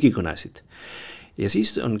kampaania müügikõnesid. Ja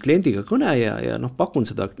siis on kliendiga kõne ja pakun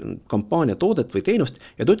seda kampaania toodet või teenust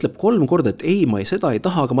ja ta ütleb 3 korda, et ei, ma seda ei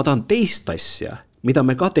taha, aga ma tahan teist asja, mida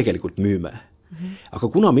me ka tegelikult müüme. Aga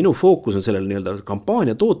kuna minu fookus on sellel nii-öelda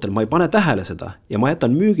kampaania tootel, ma ei pane tähele seda ja ma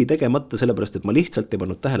jätan müügi tegemata sellepärast, et ma lihtsalt ei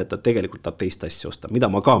pannud tähele, et ta tegelikult tahab teist asja osta, mida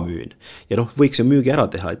ma ka müün. Ja võiks ju müügi ära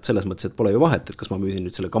teha, et selles mõttes, et pole ju vahet, et kas ma müüsin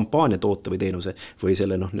nüüd selle kampaania toote või teenuse või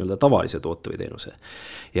selle nii-öelda tavalise toote või teenuse.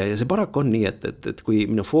 Ja see paraku on nii, et kui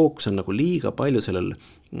minu fookus on nagu liiga palju sellel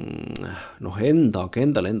enda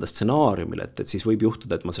agendale, enda stsenaariumile, et siis võib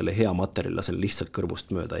juhtuda, et ma selle hea materjali lasen lihtsalt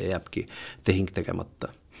kõrvust mööda ja jääbki tehing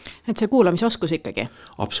tegemata. Et see kuulamisoskus ikkagi?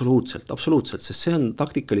 Absoluutselt, sest see on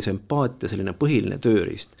taktikalise empaatia selline põhiline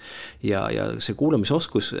tööriist. Ja see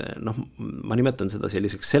kuulamisoskus, ma nimetan seda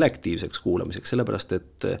selliseks selektiivseks kuulamiseks, sellepärast,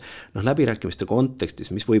 et läbirääkimiste kontekstis,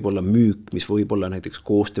 mis võib olla müük, mis võib olla näiteks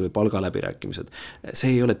koostöö või palgaläbirääkimised,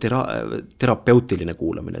 see ei ole terapeutiline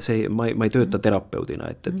kuulamine, ma ei tööta terapeudina,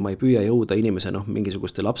 et ma ei püüa jõuda inimese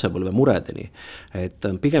mingisuguste lapsepõlve muredeni, et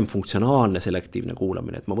on pigem funktsionaalne selektiivne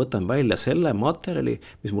kuulamine, et ma võtan välja selle materjali,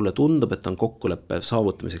 mis mulle tundub, et on kokkuleppe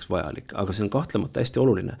saavutamiseks vajalik, aga see on kahtlemata hästi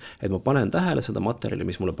oluline, et ma panen tähele seda materjali,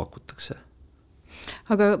 mis mulle pakutakse.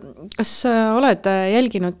 Aga kas oled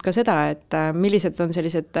jälginud ka seda, et millised on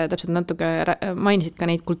sellised, täpselt natuke mainisid ka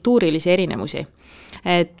neid kultuurilisi erinevusi,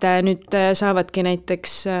 et nüüd saavadki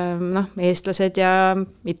näiteks eestlased ja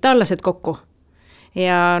itaallased kokku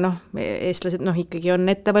ja eestlased ikkagi on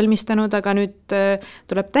ette valmistanud, aga nüüd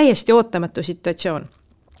tuleb täiesti ootamatu situatsioon,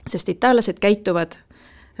 sest itaallased käituvad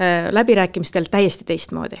läbirääkimistel täiesti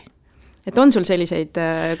teistmoodi. Et on sul selliseid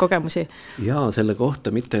kogemusi? Jaa, selle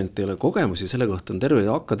kohta mitte ainult ei ole kogemusi, selle kohta on terve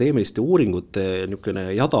akadeemiliste uuringute niisugune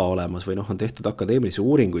jada olemas või on tehtud akadeemilisi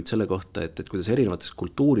uuringuid selle kohta, et kuidas erinevates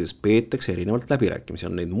kultuurides peetakse erinevalt läbirääkimisi,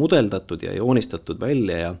 on neid mudeldatud ja joonistatud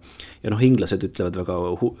välja ja inglased ütlevad väga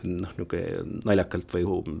naljakalt või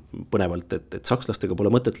põnevalt, et sakslastega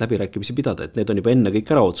pole mõtet läbirääkimisi pidada, et need on juba enne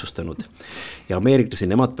kõik ära otsustanud. Ja ameeriklasi,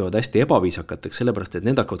 nemad peavad hästi ebaviisakateks, sellepärast, et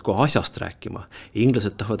need hakkavad kohe asjast rääkima.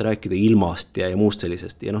 Inglased tahavad rääkida ilmast ja muust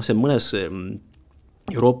sellisest ja see mõnes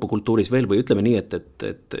Euroopa kultuuris veel või ütleme nii,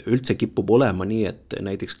 et üldse kipub olema nii, et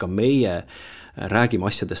näiteks ka meie räägime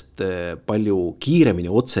asjadest palju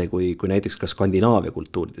kiiremini otse kui näiteks ka Skandinaavia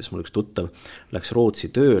kultuurides. Mul üks tuttav läks Rootsi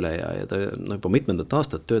tööle ja ta juba mitmendat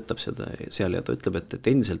aastat töötab seal ja ta ütleb,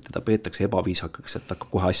 et endiselt teda peetakse ebaviisakaks, et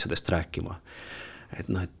hakkab kohe asjadest rääkima.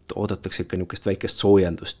 Et oodatakse ikka niisugust väikest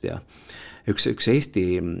soojendust ja üks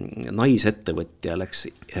Eesti naisettevõtja läks,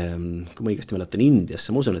 kui ma õigesti mäletan, Indiasse,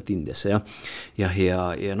 ma usun, et Indiasse ja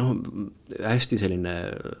hästi selline,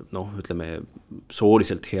 ütleme,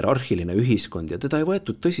 sooliselt hierarhiline ühiskond ja teda ei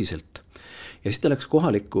võetud tõsiselt. Ja siis ta läks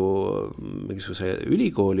kohaliku mingisuguse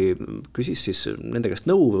ülikooli, küsis siis nende käest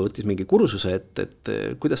nõu või võttis mingi kursuse, et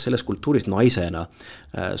kuidas selles kultuuris naisena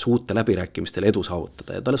suuta läbirääkimistel edu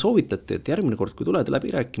saavutada. Ja talle soovitati, et järgmine kord, kui tuled läbi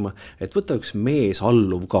rääkima, et võta üks mees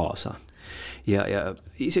alluv kaasa. Ja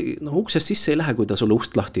isegi uksest sisse ei lähe, kui ta sulle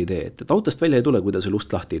ust lahti ei tee, et autost välja ei tule, kui ta sulle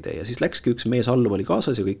ust lahti ei tee ja siis läkski üks mees alluv oli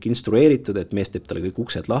kaasas ja kõik instrueeritud, et mees teeb talle kõik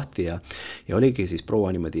uksed lahti ja oligi siis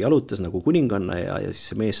proua niimoodi jalutas nagu kuninganna ja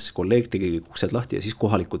siis see mees, kolleeg tegi kõik uksed lahti ja siis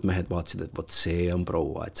kohalikud mehed vaatasid, et vot see on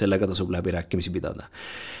proua, et sellega tasub läbirääkimisi pidada.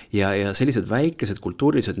 Ja sellised väikesed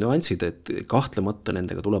kultuurilised nüansid, et kahtlemata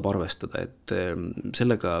nendega tuleb arvestada, et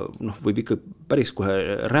sellega võib ikka päris kohe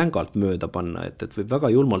rängalt mööda panna, et võib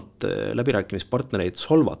väga julmalt läbirääkimispartnereid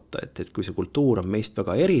solvata, et kui see kultuur on meist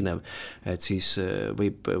väga erinev, et siis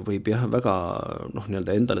võib jah väga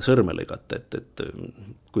nii-öelda endale sõrme lõigata, et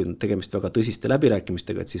kui on tegemist väga tõsiste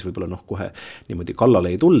läbirääkimistega, et siis võib-olla kohe niimoodi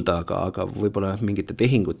kallale ei tulda, aga võib-olla mingite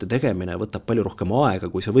tehingute tegemine võtab palju rohkem aega,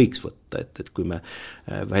 kui see võiks võtta, et kui me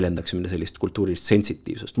väljendaksime sellist kultuurilist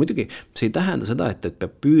sensitiivsust. Muidugi see ei tähenda seda, et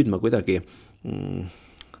peab püüdma kuidagi,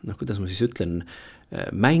 kuidas ma siis ütlen,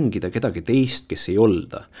 mängida kedagi teist, kes ei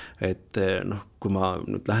olda. Et kui ma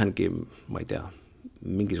nüüd lähengi, ma ei tea,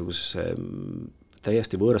 mingisugusesse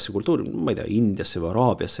täiesti võõrasse kultuuri, ma ei tea, Indiasse või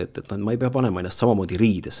Araabiasse, et ma ei pea panema ennast samamoodi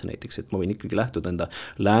riidesse näiteks, et ma võin ikkagi lähtuda enda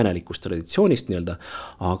läänelikust traditsioonist nii-öelda,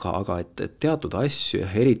 aga et teatud asju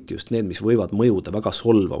ja eriti just need, mis võivad mõjuda väga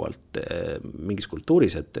solvavalt mingis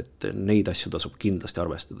kultuuris, et neid asju tasub kindlasti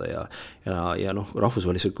arvestada ja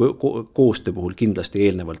rahvusvahelise koostöö puhul kindlasti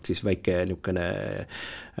eelnevalt siis väike niisugune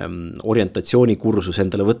orientatsioonikursus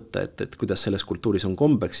endale võtta, et kuidas selles kultuuris on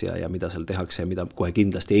kombeks ja mida seal tehakse ja mida kohe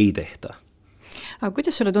kindlasti ei tehta. Aga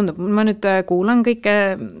kuidas sulle tundub? Ma nüüd kuulan kõike,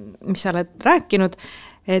 mis sa oled rääkinud,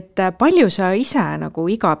 et palju sa ise nagu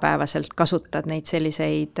igapäevaselt kasutad neid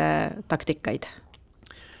selliseid taktikaid?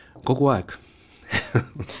 Kogu aeg.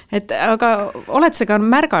 Aga oled sa ka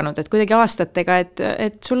märganud, et kuidagi aastatega,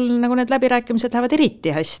 et sul nagu need läbirääkimised lähevad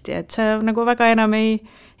eriti hästi, et sa nagu väga enam ei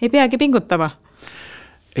peagi pingutama?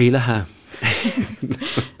 Ei lähe.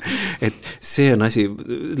 et see on asi,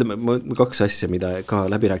 ütleme, kaks asja, mida ka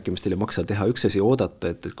läbirääkimistel ei maksa teha, üks asi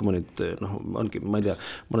oodata, et kui ma nüüd, ongi, ma ei tea,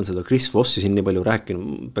 ma olen seda Chris Vossi siin nii palju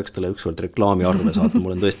rääkinud, peaks talle ükskord reklaamiarve saatma,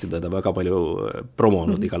 mul on tõesti teda väga palju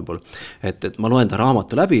promonud igal pool, et ma loen ta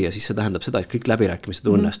raamatu läbi ja siis see tähendab seda, et kõik läbirääkimised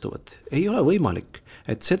õnnestuvad. Ei ole võimalik,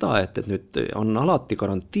 et seda, et nüüd on alati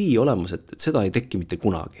garantii olemas, et seda ei teki mitte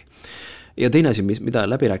kunagi. Ja teine asi, mida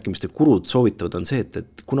läbirääkimiste kurud soovitavad, on see,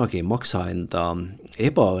 et kunagi ei maksa enda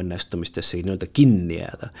ebaõnnestumistesse nii-öelda kinni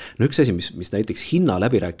jääda. No üks asi, mis näiteks hinna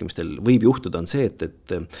läbirääkimistel võib juhtuda, on see,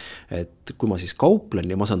 et kui ma siis kauplen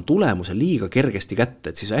ja ma saan tulemuse liiga kergesti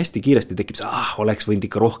kätte, et siis hästi kiiresti tekib see, oleks võinud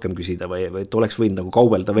ikka rohkem küsida või et oleks võinud nagu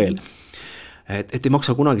kaubelda veel. Et ei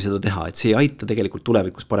maksa kunagi seda teha, et see ei aita tegelikult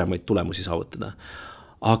tulevikus paremaid tulemusi saavutada.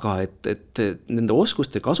 Aga et nende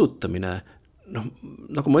oskuste kasutamine,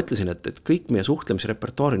 nagu ma ütlesin, et kõik meie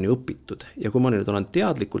suhtlemisrepertuaar on ju õpitud ja kui ma nüüd olen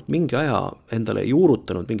teadlikult mingi aja endale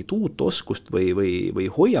juurutanud mingit uut oskust või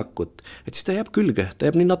hoiakut, et siis ta jääb külge, ta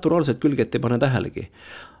jääb nii naturaalselt külge, et ei pane tähelegi.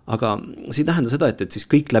 Aga see ei tähenda seda, et siis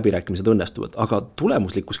kõik läbirääkimised õnnestuvad, aga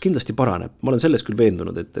tulemuslikkus kindlasti paraneb. Ma olen selles küll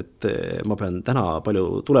veendunud, et ma pean täna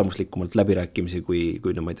palju tulemuslikumalt läbirääkimisi kui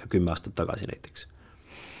ma ei tea, 10 aastat tagasi näiteks.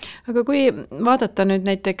 Aga kui vaadata nüüd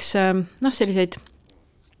näiteks selliseid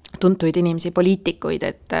tuntuid inimesi, poliitikuid,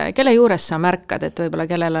 et kelle juures sa märkad, et võib-olla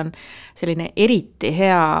kellel on selline eriti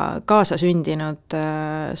hea kaasasündinud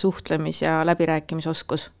suhtlemis- ja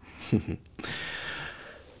läbirääkimisoskus?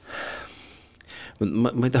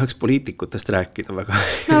 Ma ei tahaks poliitikutest rääkida väga.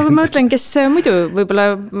 No, ma ütlen, kes muidu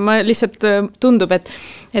võib-olla ma lihtsalt tundub,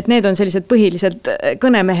 et need on sellised põhilised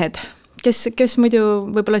kõnemehed, kes muidu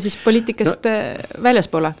võib-olla siis poliitikast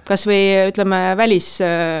väljaspoole, kas või ütleme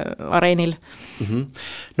välisareenil?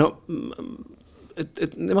 No,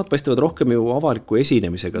 et nemad paistavad rohkem ju avaliku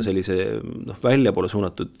esinemisega, sellise väljapoole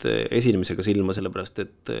suunatud esinemisega silma, sellepärast,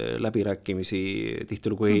 et läbirääkimisi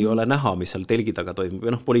tihtilugu ei ole näha, mis seal telgi taga toimub.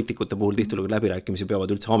 Ja poliitikute puhul tihtilugu läbirääkimisi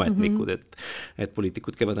peavad üldse ametnikud, et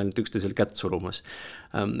poliitikud käivad ainult üksteisel kätt surumas.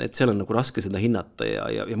 Et seal on nagu raske seda hinnata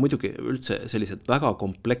ja muidugi üldse sellised väga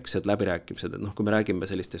komplekssed läbirääkimised, et kui me räägime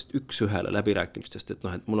sellistest üks-ühele läbirääkimistest,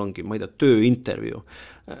 et mul ongi, ma ei tea, tööintervjuu,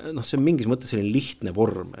 see on mingis mõttes selline lihtne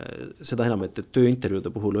vorm, seda enam, et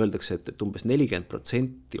tööintervjuude puhul öeldakse, et umbes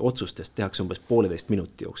 40% otsustest tehakse umbes 1,5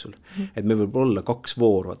 minuti jooksul. Et me võib olla 2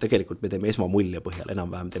 vooru, tegelikult me teeme esmamulje põhjal,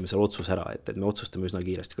 enam-vähem teeme seal otsus ära, et me otsustame üsna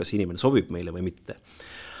kiiresti, kas inimene sobib meile või mitte.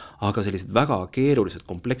 Aga sellised väga keerulised,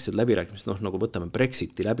 komplekssed läbirääkimised, nagu võtame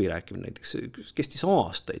Brexiti läbirääkimine näiteks, kestis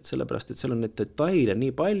aastaid, sellepärast, et seal on neid detaile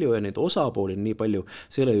nii palju ja neid osapooli nii palju.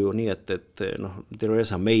 See oli ju nii, et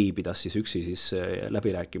Theresa May pidas siis üksi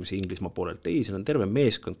läbirääkimisi Inglismaa poolelt. Ei, seal on terve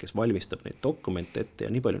meeskond, kes valmistab neid dokumente ette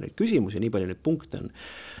ja nii palju neid küsimusi, nii palju neid punkte on.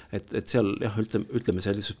 Et seal, ütleme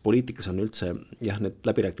sellises poliitikas on üldse, need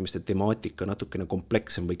läbirääkimiste temaatika natukene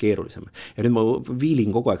komplekssem või keerulisem. Ja nüüd ma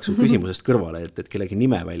viilin kogu aeg su küsimusest kõrvale, et kellegi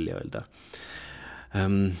nime välja öelda.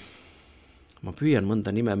 Ma püüan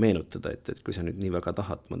mõnda nime meenutada, et kui sa nüüd nii väga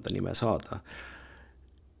tahad mõnda nime saada.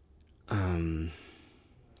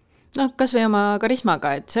 Kas või oma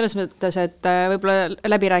karismaga, et selles mõttes, et võib-olla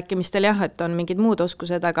läbirääkimistel et on mingid muud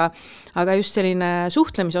oskused, aga just selline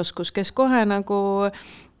suhtlemisoskus, kes kohe nagu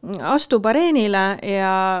astub areenile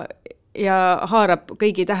ja haarab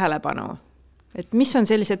kõigi tähelepanu. Et mis on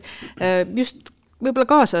sellised just võib-olla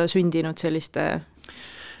kaasa sündinud selliste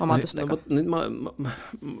omadustega? Nüüd ma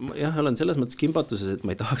olen selles mõttes kimbatuses, et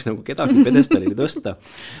ma ei tahaks nagu kedagi pedestalile tõsta.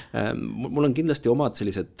 Mul on kindlasti omad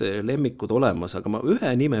sellised lemmikud olemas, aga ma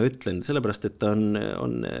ühe nime ütlen, sellepärast, et ta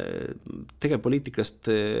on tegevpoliitikast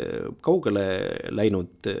kaugele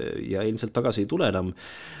läinud ja ilmselt tagasi ei tule enam.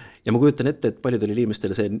 Ja ma kujutan ette, et paljudele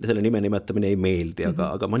inimestele selle nime nimetamine ei meeldi,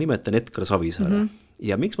 aga ma nimetan Edgar Savisaare.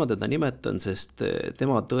 Ja miks ma teda nimetan, sest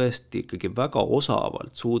tema tõesti ikkagi väga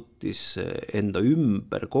osavalt suutis enda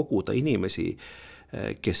ümber koguda inimesi,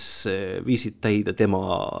 kes viisid täide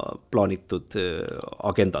tema plaanitud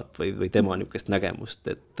agendat või tema niisugust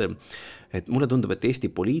nägemust. Et mulle tundub, et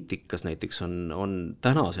Eesti poliitikas näiteks on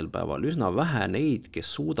tänasel päeval üsna vähe neid,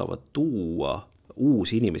 kes suudavad tuua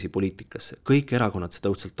uusi inimesi poliitikasse. Kõik erakonnad seda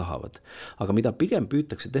õudselt tahavad. Aga mida pigem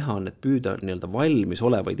püütakse teha, on, et püüda valmis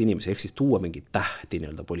olevaid inimesi, ehk siis tuua mingi tähti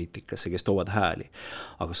poliitikasse, kes toovad hääli.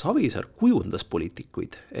 Aga Savisaar kujundas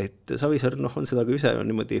poliitikuid, et Savisaar on seda ka ise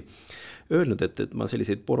niimoodi öelnud, et ma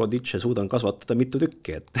selliseid poroditše suudan kasvatada mitu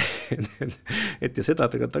tükki, et ja seda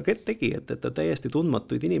ta tegi, et ta täiesti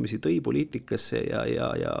tundmatuid inimesi tõi poliitikasse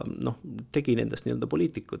ja tegi nendest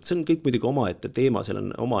poliitikud. See on kõik muidugi oma ette teema, seal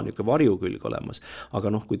on oma varjukülg olemas,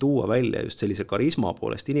 aga noh, kui tuua välja just sellise karisma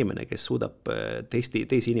poolest inimene, kes suudab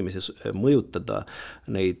teisi inimesi mõjutada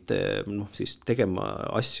neid noh, siis tegema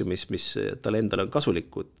asju, mis talle endale on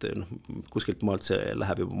kasulikud, noh, kuskilt maalt see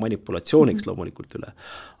läheb juba manipulatsiooniks loomulikult üle,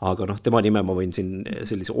 aga noh, tema nime ma võin siin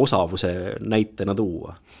sellise osavuse näitena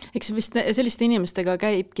tuua. Eks vist selliste inimestega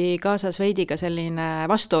käibki kaasas veidi ka selline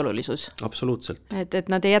vastuolulisus. Absoluutselt. Et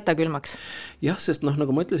nad ei jäta külmaks. Jah, sest noh,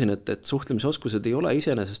 nagu ma ütlesin, et suhtlemisoskused ei ole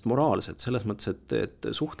iseenesest moraalsed, selles mõttes, et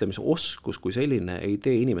suhtlemisoskus kui selline ei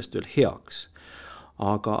tee inimest veel heaks.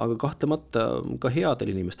 Aga kahtlemata ka headel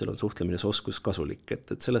inimestel on suhtlemisoskus kasulik,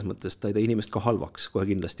 et selles mõttes ta ei tee inimest ka halvaks, kohe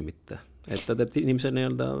kindlasti mitte. Et ta teeb inimese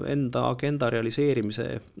enda agenda realiseerimise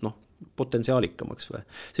potentsiaalikamaks või.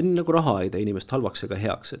 See on nagu raha ei tee inimest halvaks ega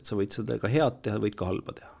heaks, et sa võid seda ka head teha, võid ka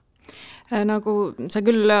halba teha. Nagu sa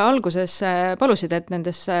küll alguses palusid, et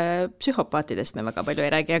nendest psühhopaatidest me väga palju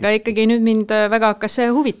ei räägi, aga ikkagi nüüd mind väga hakkas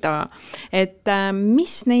huvitama, et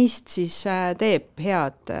mis neist siis teeb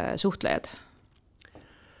head suhtlejad?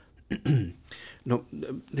 No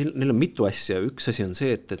neil on mitu asja, üks asi on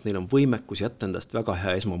see, et neil on võimekus jätta endast väga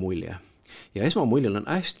hea esmamulje. Ja esmamuljel on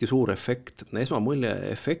hästi suur efekt. Esmamulje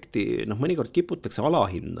efekti mõnikord kiputakse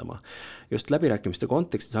alahindama. Just läbirääkimiste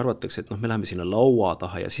kontekstis arvatakse, et me läheme sinna laua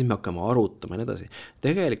taha ja siis me hakkame arutama ja nii edasi.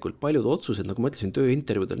 Tegelikult paljud otsused, nagu ma ütlesin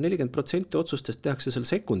tööintervjuudel, 40% otsustest tehakse seal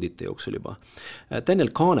sekundite jooksul juba.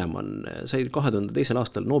 Daniel Kahneman sai 2002.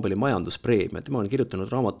 aastal Nobeli majanduspreemia, tema on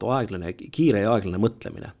kirjutanud raamatu Kiire ja aeglane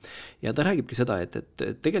mõtlemine. Ja ta räägibki seda, et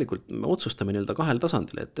tegelikult me otsustame kahel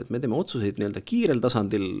tasandil, et me teeme otsuseid kiirel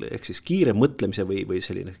tasandil, ehk siis kiire mõtlemise või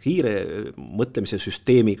selline kiire mõtlemise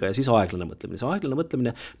süsteemiga ja siis aeglane mõtlemine. See aeglane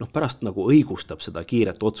mõtlemine pärast nagu õigustab seda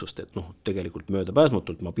kiiret otsust, et tegelikult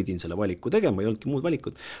möödapääsmatult ma pidin selle valiku tegema, ei olnudki muud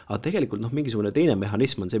valikut, aga tegelikult mingisugune teine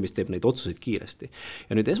mehhanism on see, mis teeb neid otsuseid kiiresti.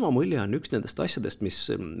 Ja nüüd esmamulje on üks nendest asjadest,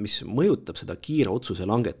 mis mõjutab seda kiire otsuse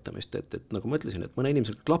langetamist, et nagu ma ütlesin, et mõne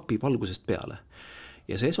inimesel klapib algusest peale.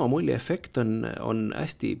 Ja see esmamulje efekt on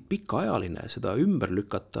hästi pikaajaline, seda ümber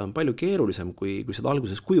lükata on palju keerulisem, kui seda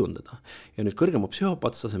alguses kujundada. Ja nüüd kõrgema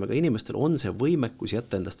psühhopaatstasemega inimestel on see võimekus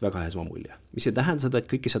jätta endast väga hea esmamulje. Mis ei tähenda seda, et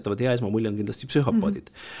kõik, kes jätavad hea esmamulje, on kindlasti psühhopaadid,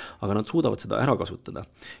 aga nad suudavad seda ära kasutada.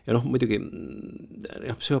 Ja muidugi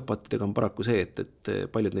psühhopaatidega on paraku see, et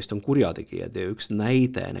paljud neist on kurjategijad ja üks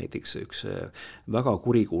näide, näiteks üks väga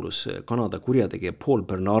kurikuulus Kanada kurjategija Paul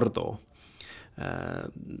Bernardo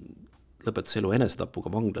lõpetas elu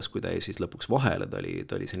enesetapuga vanglas, kui ta jäi siis lõpuks vahele, ta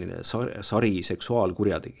oli selline sari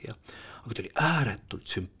seksuaalkurjategija. Aga ta oli ääretult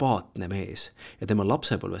sümpaatne mees ja tema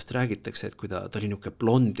lapsepõlvest räägitakse, et kui ta oli niisugune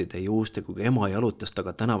blondide juuste, kui ema jalutas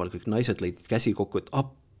taga tänaval, kõik naised leidid käsi kokku, et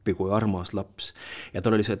appi kui armas laps. Ja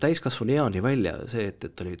tal oli see täiskasvanueani välja see, et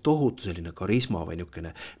ta oli tohutu selline karisma või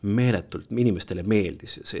niisugune meeletult inimestele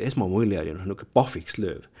meeldis. See esmamulje oli niisugune pahviks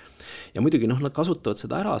lööv. Ja muidugi nad kasutavad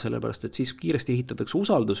seda ära, sellepärast et siis kiiresti ehitatakse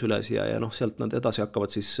usaldus üles ja sealt nad edasi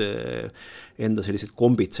hakkavad siis enda selliseid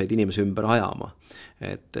kombitsaid inimese ümber ajama.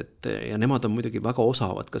 Ja nemad on muidugi väga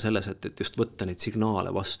osavad ka selles, et just võtta neid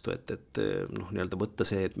signaale vastu, et võtta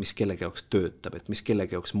see, et mis kellegi jaoks töötab, et mis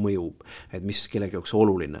kellegi jaoks mõjub, et mis kellegi jaoks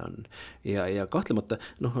oluline on. Ja kahtlemata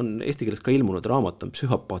on eesti keeles ka ilmunud raamat on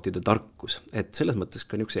psühhopaatide tarkus, et selles mõttes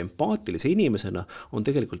ka niisuguse empaatilise inimesena on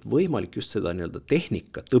tegelikult võimalik just seda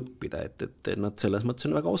tehnikat õppida, et nad selles mõttes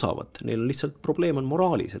on väga osavad. Neil on lihtsalt probleem on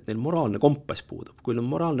moraalis, et neil moraalne kompass puudub. Kui on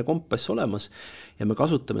moraalne kompass olemas ja me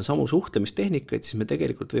kasutame samu suhtlemistehnikaid, siis me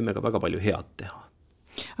tegelikult võime ka väga palju head teha.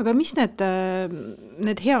 Aga mis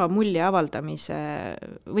need hea mulje avaldamise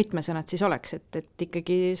võtmesõnad siis oleks, et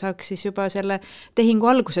ikkagi saaks siis juba selle tehingu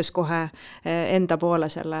alguses kohe enda poole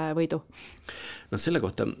selle võidu? Selle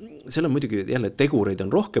kohta, seal on muidugi jälle tegureid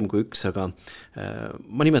on rohkem kui üks, aga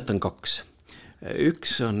ma nimetan kaks.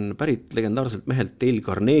 Üks on pärit legendaarselt mehelt Dale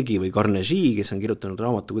Carnegie või Carnegie, kes on kirjutanud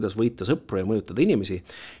raamatu Kuidas võita sõpru ja mõjutada inimesi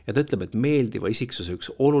ja ta ütleb, et meeldiva isiksuse üks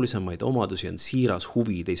olulisemaid omadusi on siiras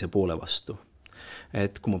huvi teise poole vastu.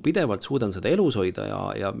 Et kui ma pidevalt suudan seda elus hoida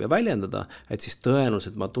ja väljendada, et siis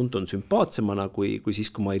tõenäoliselt ma tuntun sümpaatsemana kui siis,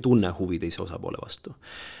 kui ma ei tunne huvi teise osapoole vastu.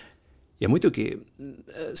 Ja muidugi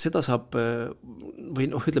seda saab, või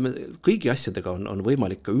ütleme, kõigi asjadega on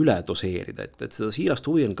võimalik ka üle doseerida, et seda siirast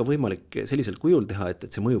huvi on ka võimalik sellisel kujul teha, et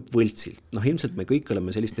see mõjub võltsilt. Ilmselt me kõik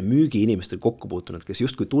oleme selliste müügi inimestel kokku puutunud, kes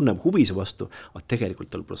justkui tunneb huvise vastu, aga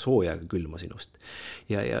tegelikult tal pole sooja ega külma sinust.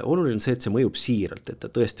 Ja oluline on see, et see mõjub siiralt, et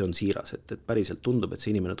ta tõesti on siiras, et päriselt tundub, et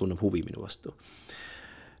see inimene tunneb huvi minu vastu.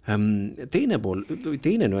 Teine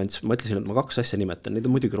nüanss, ma ütlesin, et ma kaks asja nimetan, neid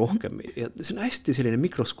on muidugi rohkem ja see on hästi selline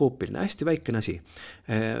mikroskoopiline, hästi väikene asi,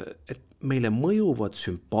 et meile mõjuvad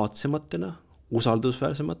sümpaatsematena,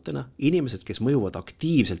 usaldusväärsematena inimesed, kes mõjuvad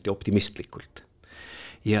aktiivselt ja optimistlikult.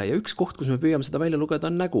 ja üks koht, kus me püüame seda välja lugeda,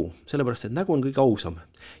 on nägu, sellepärast et nägu on kõige ausam.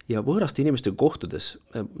 Ja võõraste inimestega kohtudes,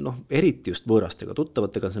 eriti just võõrastega,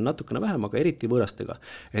 tuttavatega on see natukene vähem, aga eriti võõrastega,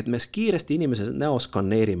 et me kiiresti inimese näo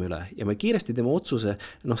skanneerime üle ja me kiiresti teeme otsuse,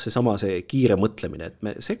 see kiire mõtlemine, et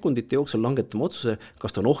me sekundite jooksul langetame otsuse,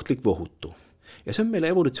 kas ta on ohtlik või ohutu. Ja see on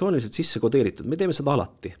meile evolutsiooniliselt sisse kodeeritud, me teeme seda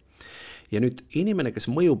alati. Ja nüüd inimene, kes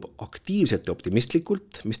mõjub aktiivselt ja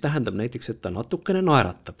optimistlikult, mis tähendab näiteks, et ta natukene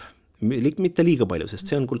naeratab, mitte liiga palju, sest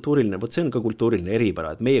see on kultuuriline, see on ka kultuuriline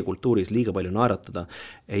eripära, et meie kultuuris liiga palju naeratada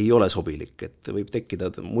ei ole sobilik, et võib tekkida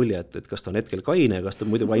mulje, et kas ta on hetkel kaine ja kas ta on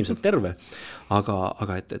muidu vaimselt terve,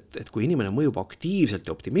 aga et kui inimene mõjub aktiivselt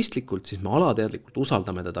ja optimistlikult, siis me alateadlikult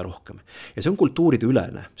usaldame teda rohkem. Ja see on kultuuride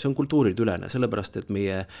ülene, sellepärast, et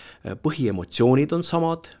meie põhiemotsioonid on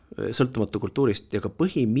samad, sõltumatu kultuurist ja ka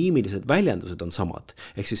põhimiimilised väljendused on samad.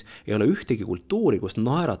 Ehk siis ei ole ühtegi kultuuri, kus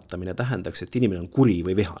naeratamine tähendaks, et inimene on kuri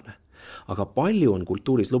või vihane. Aga palju on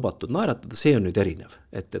kultuuris lubatud naeratada, see on nüüd erinev.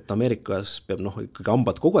 Et Ameerikas peab ikkagi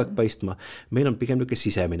hambad kogu aeg paistma, meil on pigem niisugune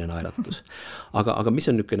sisemine naeratus. Aga mis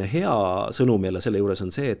on niisugune hea sõnum jälle selle juures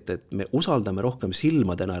on see, et me usaldame rohkem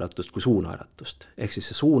silmade naeratust kui suunaeratust. Ehk siis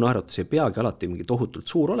see suunaeratus ei peagi alati mingi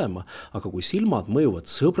tohutult suur olema, aga kui silmad mõjuvad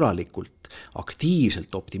sõbralikult,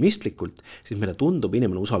 aktiivselt, optimistlikult, siis meile tundub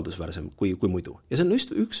inimene usaldusväärsem kui muidu. Ja see on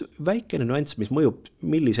just üks väikene nüanss, mis mõjub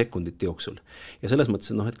millisekundite jooksul. Ja selles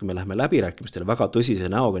mõttes, et kui me läheme läbirääkimistele väga tõsise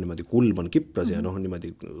näoga, niimoodi kulm on kipras ja niimoodi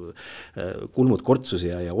kulmud kortsus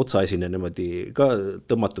ja otsaesine niimoodi ka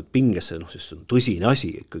tõmmatud pingesse, sest see on tõsine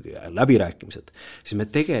asi ikkagi ja läbirääkimised, siis me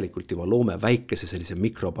tegelikult juba loome väikese sellise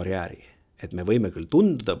mikrobarjääri. Et me võime küll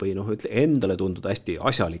tunduda või endale tunduda hästi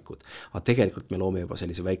asjalikud, aga tegelikult me loome juba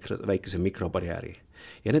sellise väikese mikrobarjääri.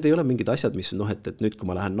 Ja need ei ole mingid asjad, mis et nüüd, kui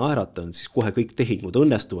ma lähen naeratan, siis kohe kõik tehingud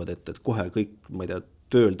õnnestuvad, et kohe kõik, ma ei tea,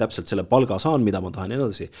 tööl täpselt selle palga saan, mida ma tahan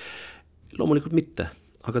edasi. Loomulikult mitte,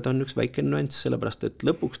 aga ta on üks väike nüanss, sellepärast, et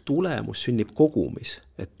lõpuks tulemus sünnib kogumis.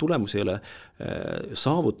 Et tulemus ei ole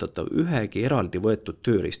saavutatav ühegi eraldi võetud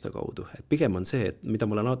tööriista kaudu. Et pigem on see, et mida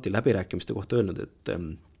ma olen alati läbirääkimiste kohta öelnud, et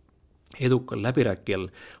edukal läbirääkijal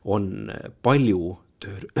on palju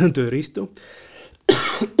tööriistu.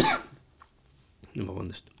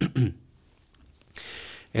 Vabandust.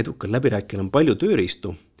 Edukal läbirääkijal on palju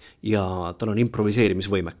tööriistu ja tal on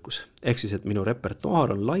improviseerimisvõimekus. Ehk siis, et minu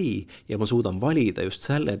repertuaar on lai ja ma suudan valida just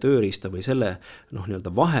selle tööriista või selle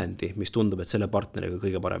vahendi, mis tundub, et selle partneriga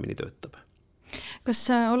kõige paremini töötab. Kas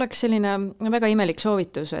oleks selline väga imelik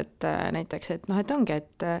soovitus, et näiteks, et ongi,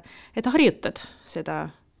 et harjutad seda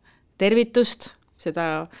tervitust,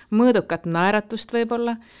 seda mõõdukat naeratust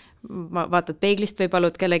võib-olla, vaatad peeglist või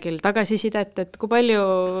palud kellelgi tagasisidet, et kui palju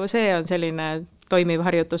see on selline toimiv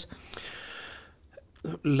harjutus?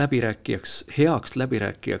 Heaks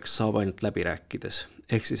läbirääkijaks saab ainult läbi rääkides.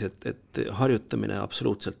 Ehk siis, et harjutamine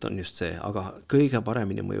absoluutselt on just see, aga kõige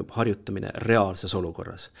paremini mõjub harjutamine reaalses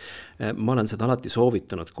olukorras. Ma olen seda alati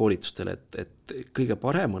soovitanud koolitustele, et kõige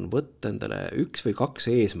parem on võtta endale 1 või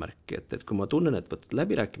 2 eesmärki, et kui ma tunnen, et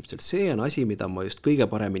läbirääkimistel see on asi, mida ma just kõige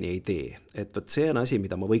paremini ei tee, et see on asi,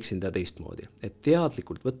 mida ma võiksin teha teistmoodi, et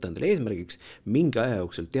teadlikult võtta endale eesmärgiks mingi aja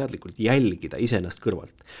jooksul teadlikult jälgida iseennast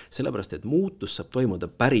kõrvalt, sellepärast, et muutus saab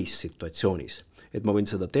toimuda päris situatsioonis. Et ma võin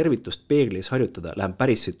seda tervitust peeglis harjutada, lähen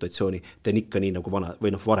päris situatsiooni, teen ikka nii, nagu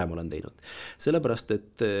varem olen teinud. Sellepärast,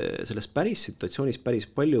 et selles päris situatsioonis päris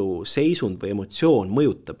palju seisund või emotsioon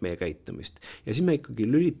mõjutab meie käitumist. Ja siis me ikkagi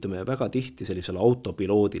lülitame väga tihti sellisele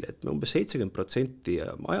autopiloodile, et me umbes 70%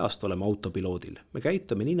 ajast oleme autopiloodil. Me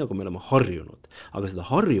käitume nii, nagu me oleme harjunud, aga seda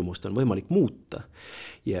harjumust on võimalik muuta.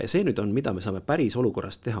 Ja see nüüd on, mida me saame päris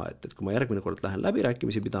olukorrast teha, et kui ma järgmine kord lähen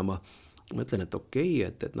läbirääkimisi pidama, mõtlen, et okei,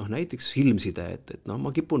 et näiteks silmside, et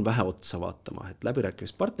ma kipun vähe otsa vaatama, et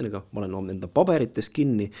läbirääkimispartneriga ma olen enda paberites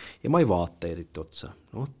kinni ja ma ei vaata eriti otsa.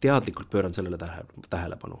 Teadlikult pööran sellele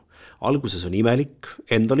tähelepanu. Alguses on imelik,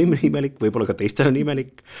 endal imelik, võib-olla ka teistel on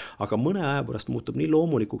imelik, aga mõne aja pärast muutub nii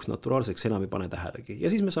loomulikuks, naturaalseks, enam ei pane tähelegi.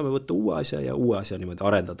 Ja siis me saame võtta uue asja niimoodi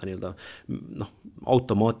arendada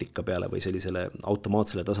automaatika peale või sellisele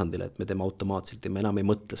automaatsele tasandile, et me teeme automaatselt ja me enam ei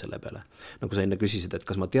mõtle selle peale. Nagu sa enne küsisid, et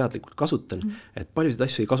kas ma teadlikult kasutan, et paljusid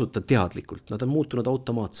asju ei kasuta teadlikult, nad on muutunud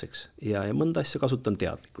automaatseks ja mõnda asja kasutan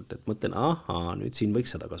teadlikult, et mõtlen, nüüd siin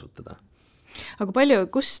võiks seda kasutada. Aga palju,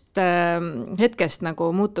 kust hetkest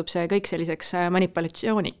muutub see kõik selliseks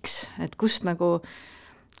manipulatsiooniks, et kust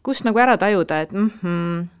ära tajuda, et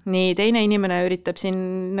nii teine inimene üritab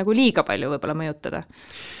siin liiga palju võib-olla mõjutada?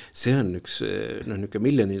 see on üks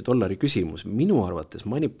niisugune $1 000 000 küsimus. Minu arvates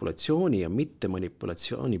manipulatsiooni ja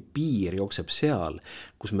mittemanipulatsiooni piir jookseb seal,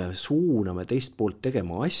 kus me suuname teist poolt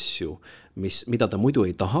tegema asju, mida ta muidu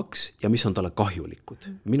ei tahaks ja mis on talle kahjulikud.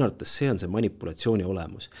 Minu arvates see on see manipulatsiooni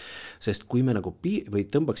olemus. Sest kui me nagu või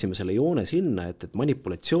tõmbaksime selle joone sinna, et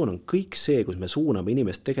manipulatsioon on kõik see, kus me suuname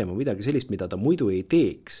inimest tegema midagi sellist, mida ta muidu ei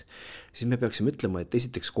teeks, siis me peaksime ütlema, et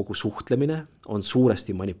esiteks kogu suhtlemine on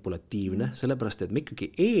suuresti manipulatiivne, sellepärast, et me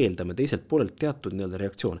ikkagi eeldame teiselt poolelt teatud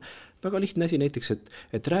reaktsioon. Väga lihtne asi näiteks,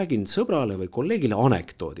 et räägin sõbrale või kolleegile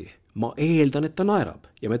anekdoodi. Ma eeldan, et ta naerab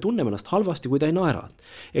ja me tunneme ennast halvasti, kui ta ei naera.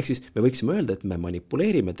 Ehk siis me võiksime öelda, et me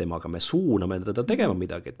manipuleerime temaga, me suuname teda tegema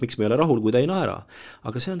midagi, et miks me ei ole rahul, kui ta ei naera.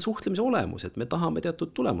 Aga see on suhtlemise olemus, et me tahame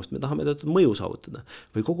teatud tulemust, me tahame teatud mõju saavutada.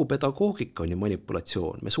 Või kogu pedagoogika on ju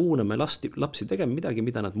manipulatsioon. Me suuname lapsi tegema midagi,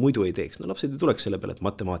 mida nad muidu ei teeks. No lapsed ei tuleks selle peale, et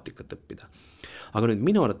matemaatikat õppida. Aga nüüd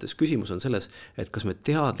minu arvates küsimus on selles, et kas me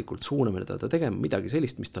teadlikult suuname teda tegema midagi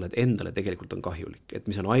sellist, mis talle endale tegelikult on kahjulik, et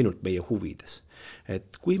mis on ainult meie huvides.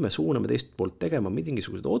 Et kui me suuname teist poolt tegema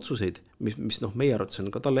mingisugused otsuseid, mis meie arvates on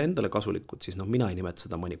ka talle endale kasulikud, siis mina ei nimeta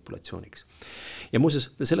seda manipulatsiooniks. Ja muuseas,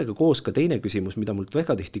 sellega koos ka teine küsimus, mida mult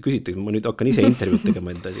väga tihti küsitakse, ma nüüd hakkan ise intervjuud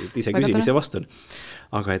tegema enda, ise küsin, ise vastan.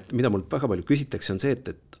 Aga et mida mult väga palju küsitakse on see,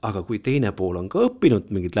 et aga kui teine pool on ka õppinud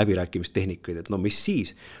mingid läbirääkimistehnikaid, et mis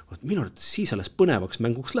siis? Minu arvates siis alles põnevaks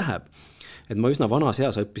mänguks läheb. Et ma üsna vanas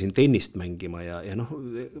eas õppisin tennist mängima ja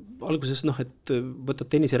alguses et võtad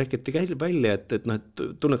tennisereketi välja, et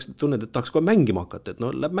tunned, et tahaks kohe mängima hakata, et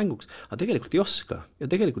läheb mänguks, aga tegelikult ei oska ja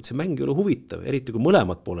tegelikult see mäng ei ole huvitav, eriti kui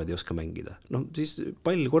mõlemad pooled ei oska mängida. Siis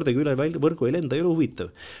pall kordagi üle võrgu ei lenda, ei ole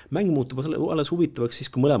huvitav. Mäng muutub alles huvitavaks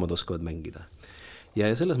siis, kui mõlemad oskavad mängida. Ja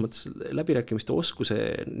selles mõttes läbirääkimiste oskuse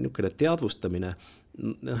niisugune teadvustamine,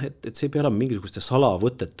 et see ei pea olema mingisuguste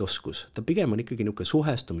salavõtete oskus, ta pigem on ikkagi niisugune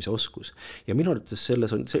suhestumise oskus. Ja minu arvates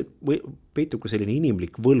selles on, see peitub ka selline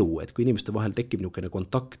inimlik võlu, et kui inimeste vahel tekib niisugune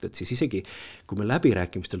kontakt, et siis isegi kui me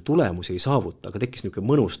läbirääkimistel tulemusi ei saavuta, aga tekkis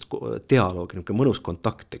niisugune mõnus dialoog, niisugune mõnus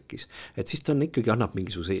kontakt tekkis, et siis ta ikkagi annab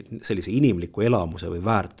mingisuguse sellise inimliku elamuse või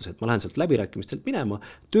väärtuse, et ma lähen sealt läbirääkimistelt minema,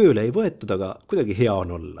 tööle ei võetud, aga kuidagi hea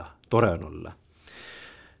on olla, tore on olla.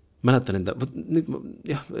 Mäletan nüüd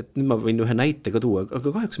ma võin ühe näite ka tuua,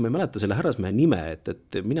 aga kahjuks ma ei mäleta selle härrasmehe nime,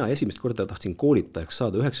 et mina esimest korda tahtsin koolitajaks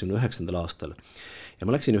saada 99. aastal. Ja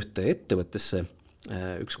ma läksin ühte ettevõttesse,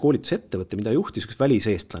 üks koolitusettevõtte, mida juhtis üks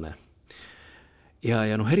väliseestlane. Ja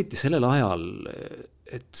eriti sellel ajal,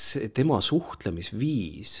 et tema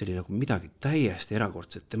suhtlemisviis, see oli nagu midagi täiesti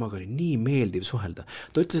erakordset, temaga oli nii meeldiv suhelda.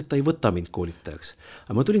 Ta ütles, et ta ei võta mind koolitajaks.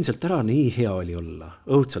 Aga ma tulin sealt ära, nii hea oli olla,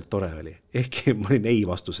 õudselt tore oli, ehkki ma olin ei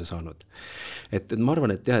vastuse saanud. Et ma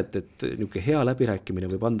arvan, et niisugune hea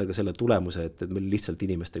läbirääkimine võib anda ka selle tulemuse, et meil lihtsalt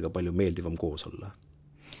inimestega palju meeldivam koos olla.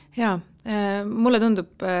 Jaa, mulle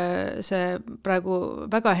tundub see praegu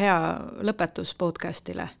väga hea lõpetus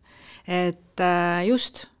podcastile, et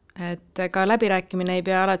just et ka läbirääkimine ei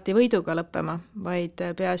pea alati võiduga lõppema, vaid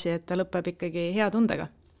peaasi, et ta lõpeb ikkagi hea tundega.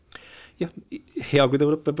 Jah, hea, kui ta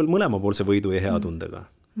lõpeb veel mõlemapoolse võidu ja hea tundega.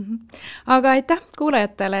 Aga aitäh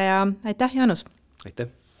kuulajatele ja aitäh, Jaanus!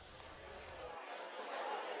 Aitäh!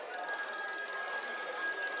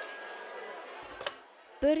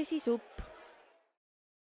 Börsisupp